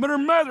 But her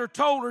mother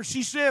told her,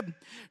 she said,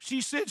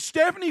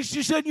 Stephanie,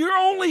 she said, your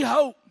only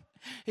hope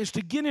is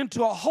to get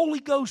into a Holy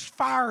Ghost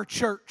fire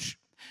church.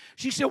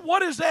 She said,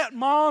 what is that,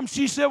 Mom?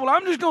 She said, well,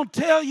 I'm just going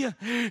to tell you.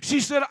 She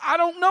said, I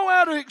don't know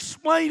how to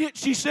explain it.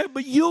 She said,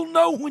 but you'll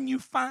know when you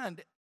find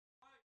it.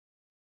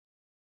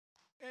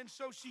 And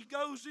so she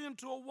goes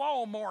into a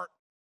Walmart.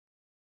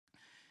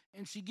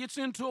 And she gets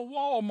into a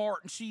Walmart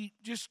and she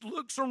just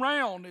looks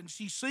around and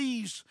she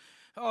sees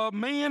a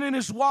man and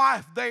his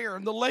wife there.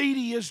 And the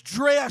lady is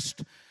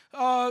dressed,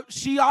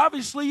 she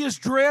obviously is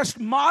dressed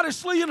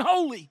modestly and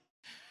holy.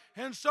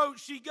 And so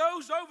she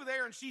goes over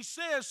there and she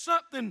says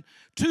something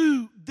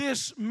to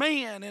this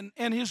man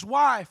and his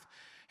wife.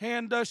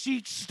 And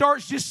she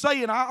starts just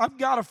saying, I've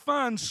got to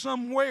find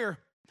somewhere.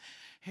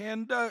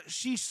 And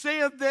she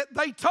said that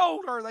they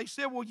told her, they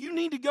said, well, you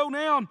need to go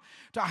down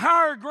to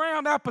Higher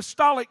Ground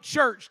Apostolic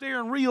Church there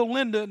in Rio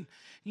Linda. And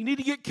you need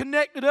to get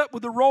connected up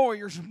with the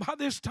Royers. And by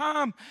this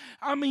time,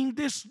 I mean,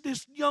 this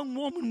young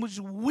woman was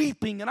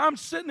weeping. And I'm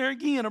sitting there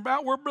again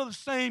about where Brother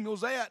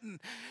Samuel's at. And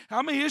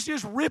I mean, it's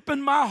just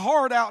ripping my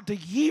heart out to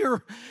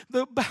hear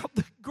about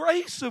the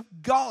grace of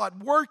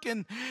God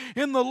working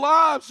in the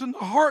lives and the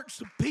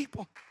hearts of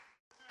people.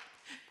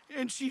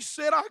 And she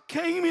said, I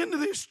came into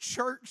this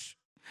church.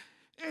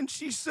 And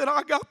she said,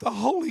 I got the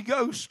Holy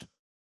Ghost.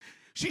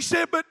 She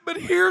said, but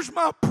here's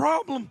my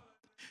problem.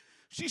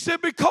 She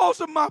said,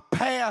 because of my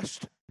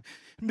past,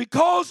 and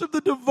because of the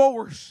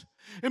divorce,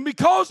 and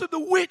because of the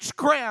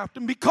witchcraft,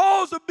 and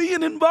because of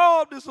being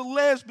involved as a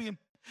lesbian,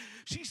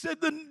 she said,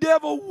 the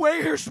devil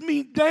wears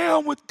me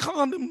down with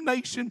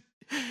condemnation.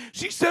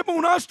 She said, but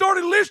when I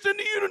started listening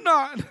to you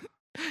tonight,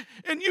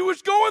 and you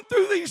was going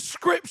through these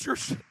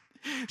scriptures,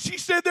 she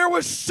said there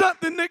was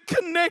something that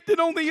connected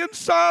on the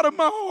inside of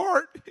my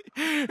heart.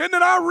 And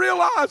then I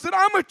realized that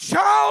I'm a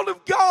child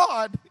of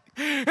God.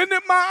 And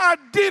that my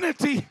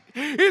identity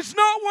is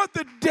not what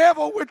the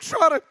devil would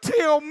try to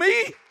tell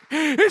me.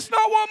 It's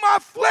not what my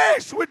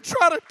flesh would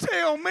try to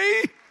tell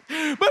me.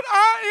 But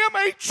I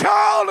am a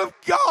child of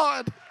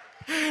God.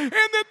 And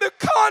that the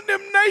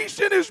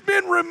condemnation has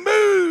been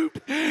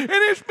removed. And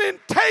it's been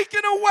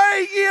taken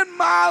away in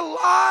my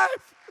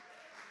life.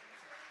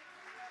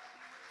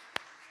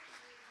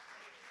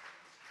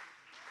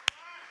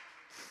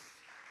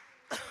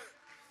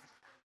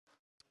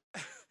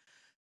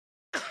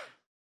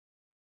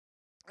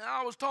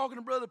 I was talking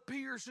to Brother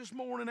Pierce this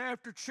morning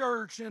after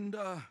church, and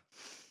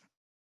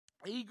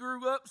he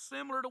grew up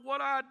similar to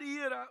what I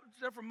did,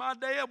 except for my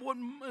dad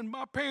wasn't, and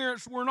my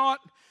parents were not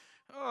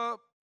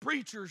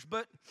preachers,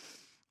 but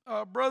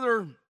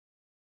Brother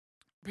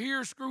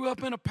Pierce grew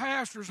up in a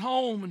pastor's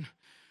home, and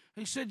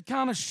he said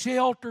kind of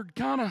sheltered,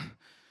 kind of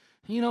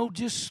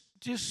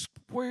just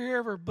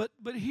wherever. But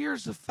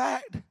here's the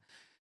fact,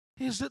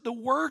 is that the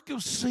work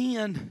of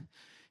sin,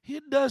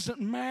 it doesn't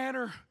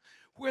matter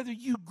whether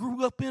you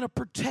grew up in a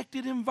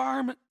protected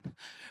environment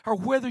or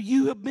whether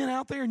you have been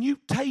out there and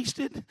you've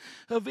tasted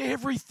of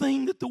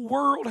everything that the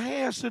world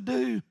has to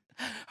do.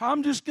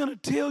 I'm just going to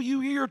tell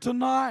you here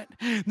tonight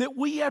that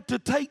we have to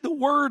take the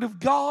Word of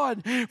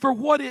God for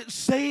what it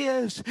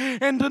says,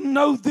 and to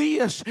know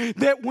this,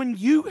 that when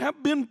you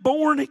have been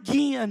born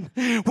again,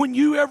 when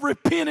you have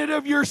repented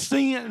of your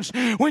sins,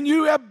 when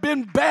you have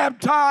been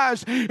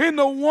baptized in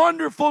the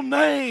wonderful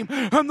name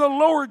of the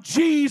Lord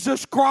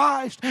Jesus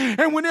Christ,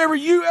 and whenever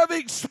you have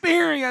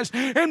experienced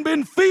and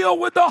been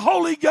filled with the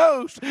Holy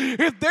Ghost,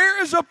 if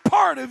there is a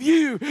part of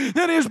you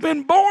that has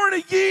been born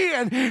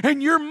again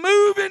and you're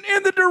moving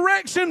in the direction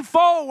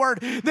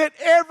forward, that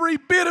every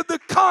bit of the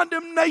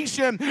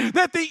condemnation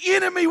that the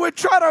enemy would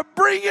try to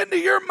bring into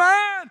your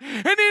mind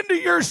and into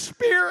your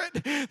spirit,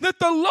 that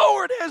the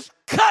Lord has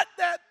cut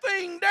that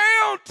thing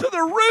down to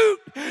the root,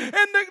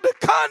 and the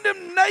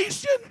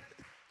condemnation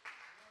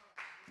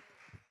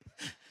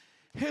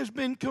has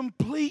been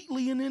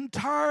completely and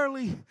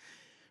entirely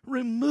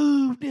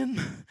removed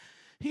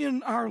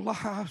in our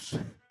lives.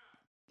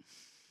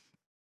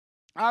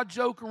 I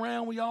joke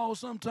around with y'all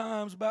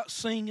sometimes about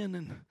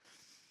singing,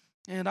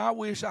 and I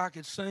wish I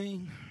could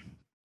sing.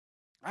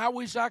 I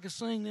wish I could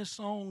sing this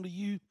song to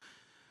you.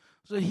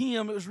 It's a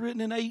hymn that was written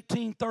in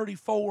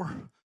 1834. It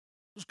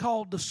was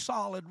called "The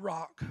Solid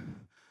Rock."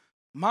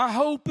 My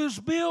hope is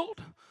built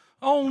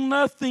on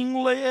nothing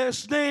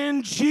less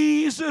than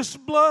Jesus'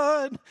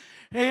 blood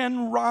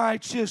and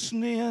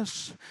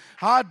righteousness.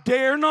 I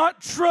dare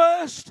not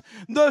trust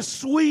the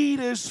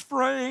sweetest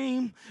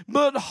frame,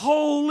 but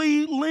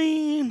wholly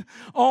lean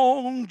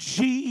on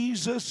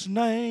Jesus'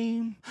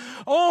 name.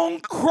 On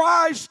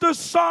Christ the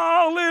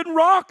solid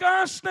rock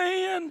I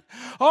stand.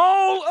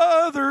 All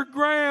other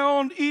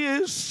ground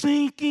is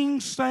sinking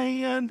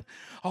sand.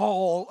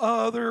 All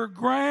other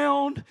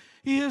ground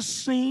is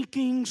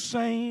sinking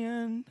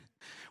sand.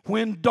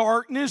 When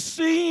darkness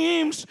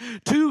seems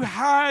to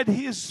hide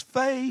His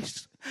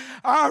face,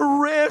 I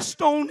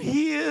rest on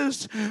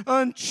His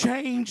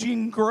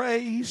unchanging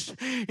grace.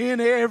 In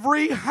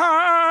every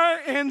high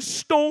and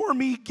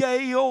stormy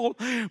gale,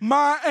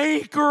 my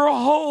anchor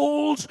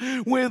holds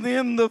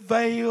within the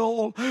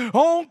veil.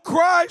 On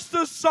Christ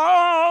the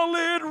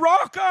solid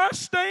rock I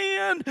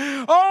stand.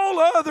 All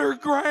other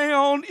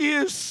ground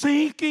is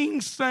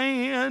sinking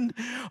sand.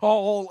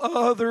 All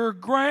other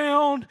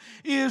ground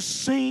is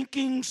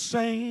sinking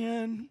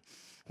sand.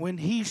 When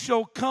He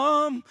shall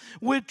come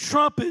with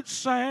trumpet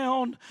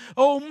sound,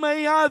 oh,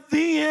 may I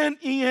then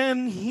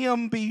in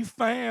Him be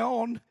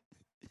found,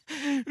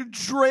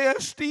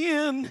 dressed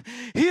in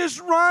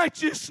His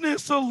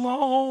righteousness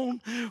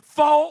alone,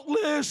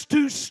 faultless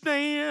to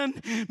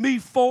stand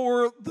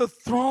before the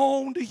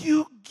throne. Do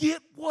you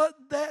get what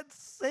that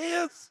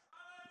says?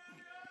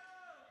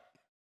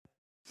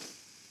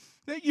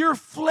 That your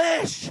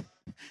flesh,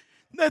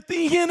 that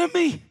the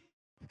enemy,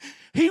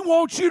 he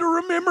wants you to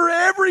remember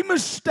every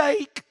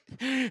mistake.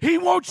 He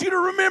wants you to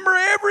remember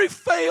every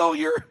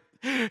failure.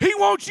 He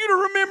wants you to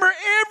remember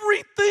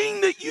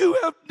everything that you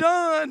have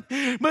done.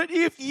 But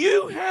if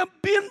you have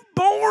been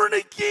born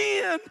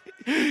again,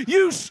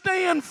 you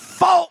stand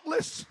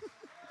faultless.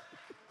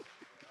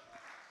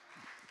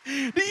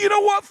 Do you know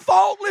what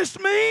faultless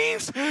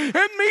means?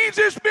 It means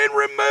it's been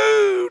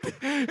removed.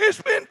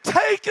 It's been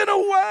taken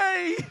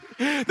away.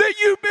 That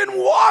you've been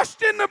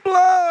washed in the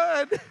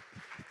blood.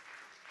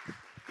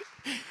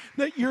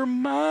 That your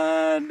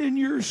mind and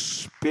your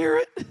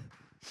spirit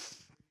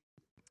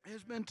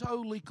has been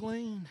totally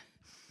clean.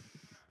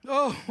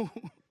 Oh.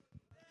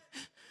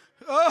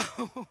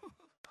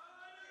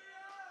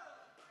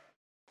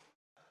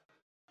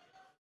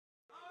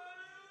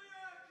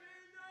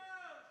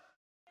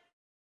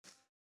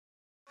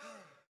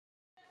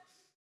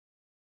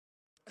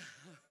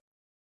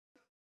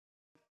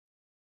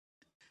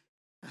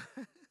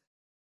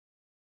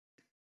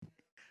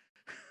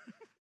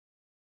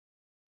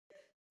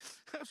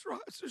 That's right,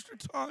 Sister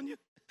Tanya.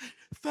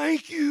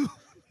 Thank you.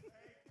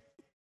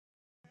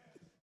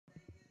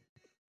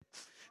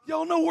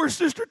 Y'all know where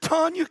Sister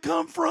Tanya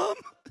come from?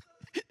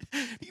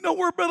 You know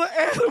where Brother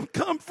Adam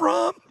come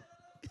from?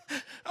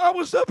 I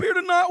was up here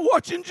tonight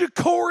watching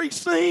Ja'Cory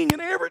sing,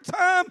 and every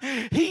time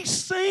he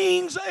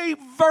sings a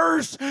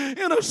verse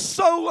in a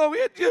solo,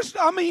 it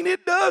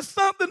does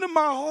something to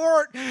my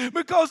heart,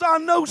 because I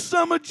know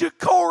some of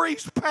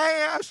Ja'Cory's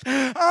past.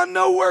 I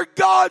know where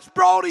God's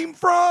brought him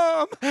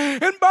from,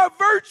 and by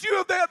virtue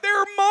of that, there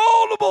are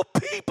multiple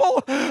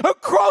people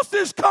across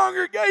this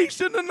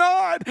congregation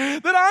tonight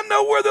that I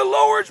know where the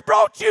Lord's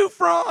brought you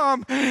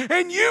from,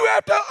 and you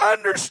have to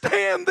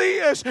understand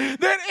this,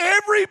 that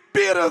every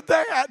bit of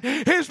that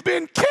has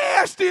been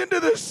cast into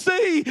the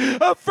sea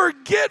of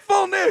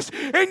forgetfulness,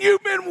 and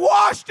you've been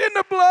washed in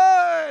the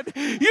blood.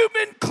 You've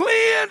been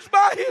cleansed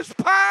by His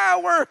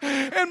power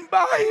and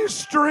by His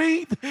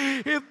strength.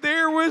 If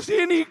there was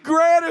any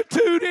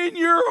gratitude in in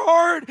your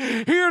heart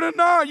here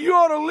tonight, you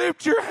ought to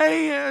lift your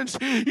hands.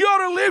 You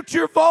ought to lift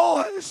your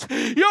voice.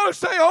 You ought to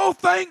say, oh,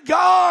 thank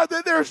God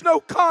that there's no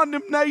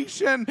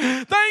condemnation.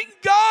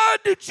 Thank God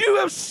that you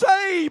have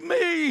saved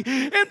me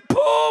and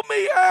pulled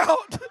me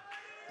out.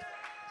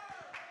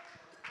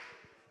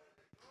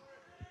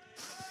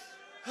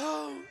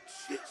 Oh,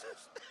 Jesus.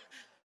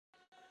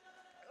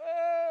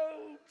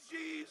 Oh,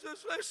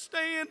 Jesus, let's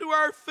stand to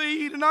our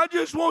feet, and I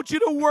just want you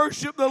to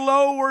worship the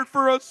Lord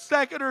for a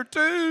second or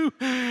two,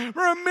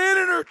 for a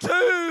minute or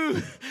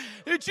two,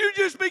 that you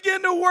just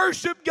begin to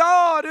worship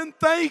God and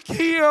thank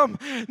Him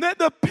that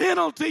the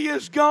penalty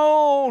is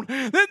gone,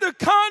 that the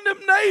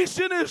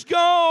condemnation is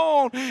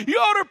gone. You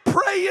ought to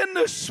pray in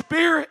the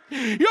Spirit.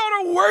 You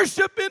ought to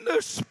worship in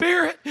the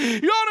Spirit.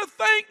 You ought to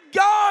thank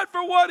God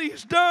for what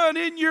He's done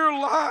in your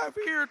life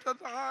here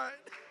tonight.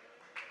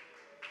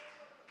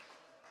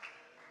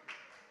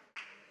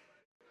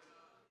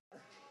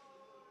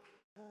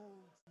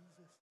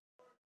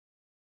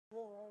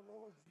 For our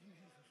Lord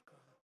Jesus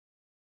Christ.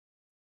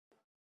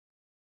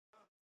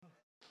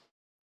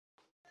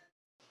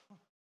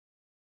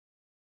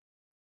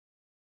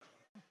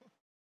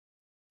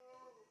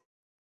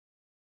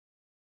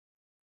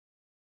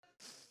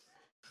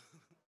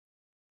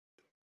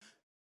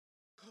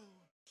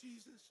 Oh,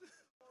 Jesus.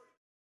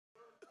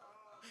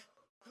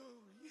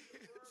 Oh,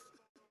 yes.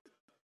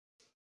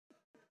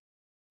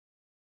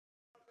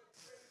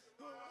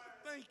 Oh, I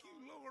thank you,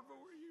 Lord, for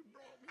where you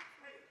brought me from.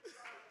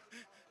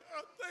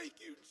 I thank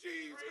you,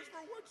 Jesus,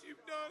 for what you've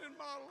done in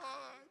my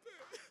life.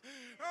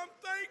 I'm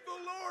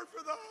thankful, Lord,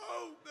 for the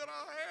hope that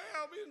I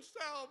have in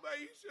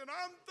salvation.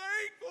 I'm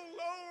thankful,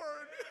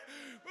 Lord,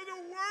 for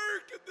the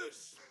work of the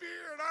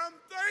Spirit. I'm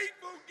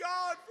thankful,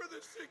 God, for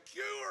the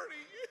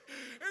security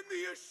and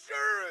the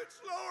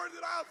assurance, Lord,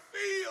 that I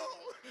feel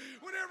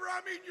whenever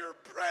I'm in your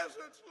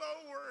presence,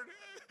 Lord.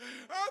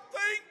 I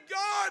thank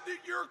God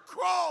that your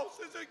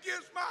cross is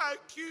against my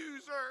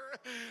accuser.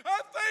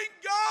 I thank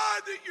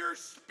God that your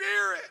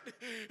Spirit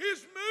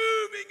is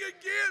moving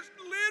against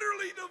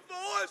literally the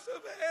voice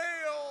of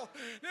hell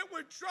that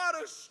would try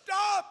to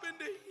stop and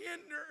to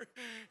hinder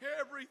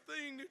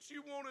everything that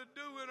you want to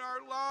do in our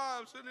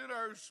lives and in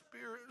our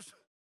spirits.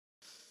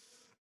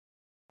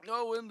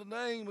 Oh, in the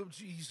name of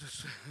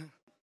Jesus.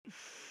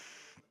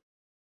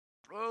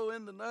 Oh,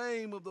 in the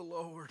name of the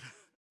Lord.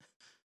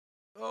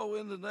 Oh,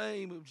 in the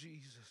name of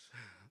Jesus.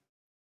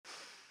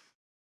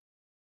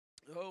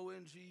 Oh,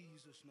 in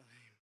Jesus' name.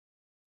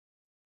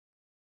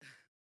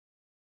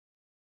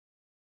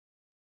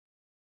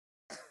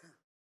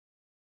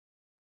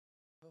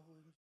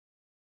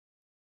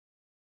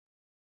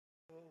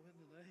 Oh, in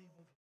the name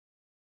of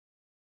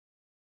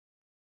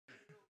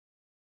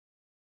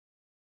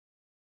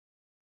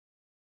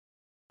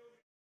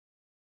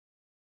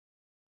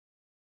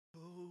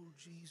Oh,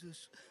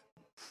 Jesus.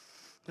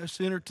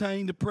 Let's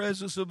entertain the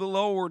presence of the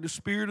Lord. The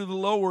Spirit of the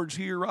Lord's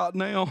here right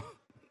now.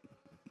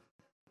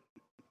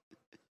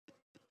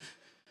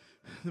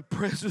 The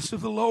presence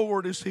of the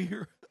Lord is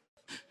here.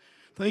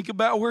 Think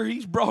about where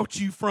He's brought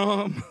you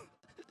from.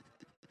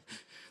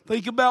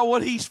 Think about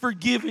what He's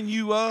forgiven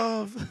you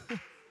of.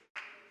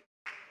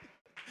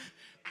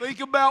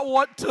 Think about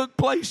what took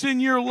place in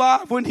your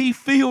life when He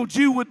filled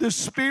you with the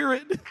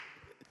Spirit.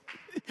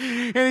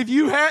 And if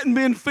you hadn't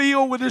been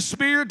filled with the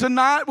Spirit,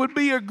 tonight would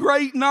be a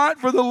great night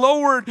for the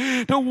Lord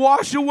to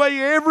wash away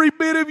every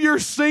bit of your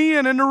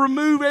sin and to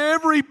remove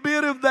every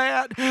bit of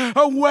that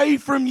away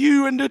from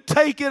you and to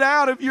take it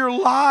out of your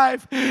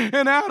life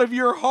and out of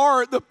your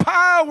heart. The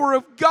power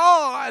of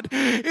God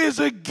is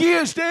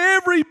against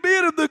every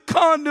bit of the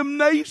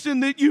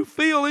condemnation that you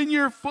feel in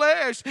your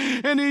flesh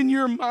and in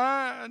your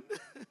mind.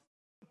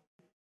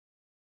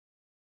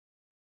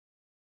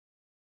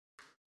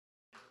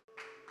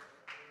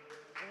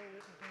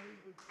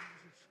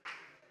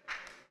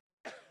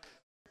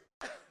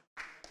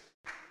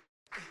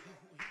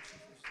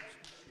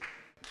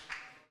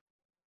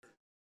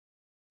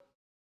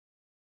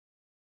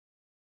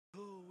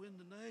 Oh, in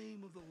the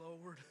name of the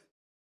Lord.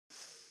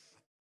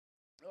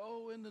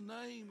 Oh, in the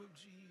name of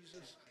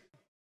Jesus.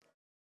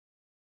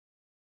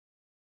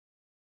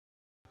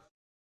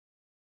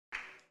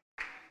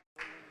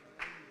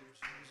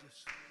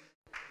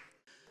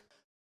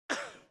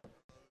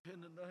 In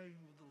the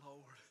name of the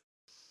Lord.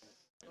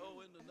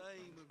 Oh, in the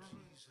name of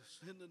Jesus.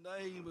 In the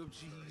name of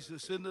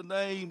Jesus. In the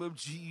name of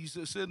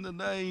Jesus. In the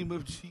name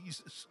of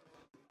Jesus.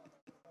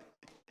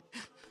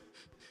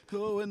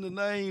 Oh, in the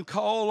name.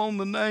 Call on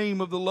the name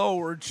of the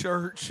Lord,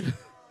 church.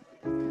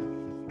 Oh,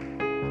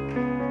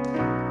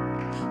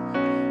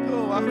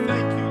 I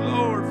thank you,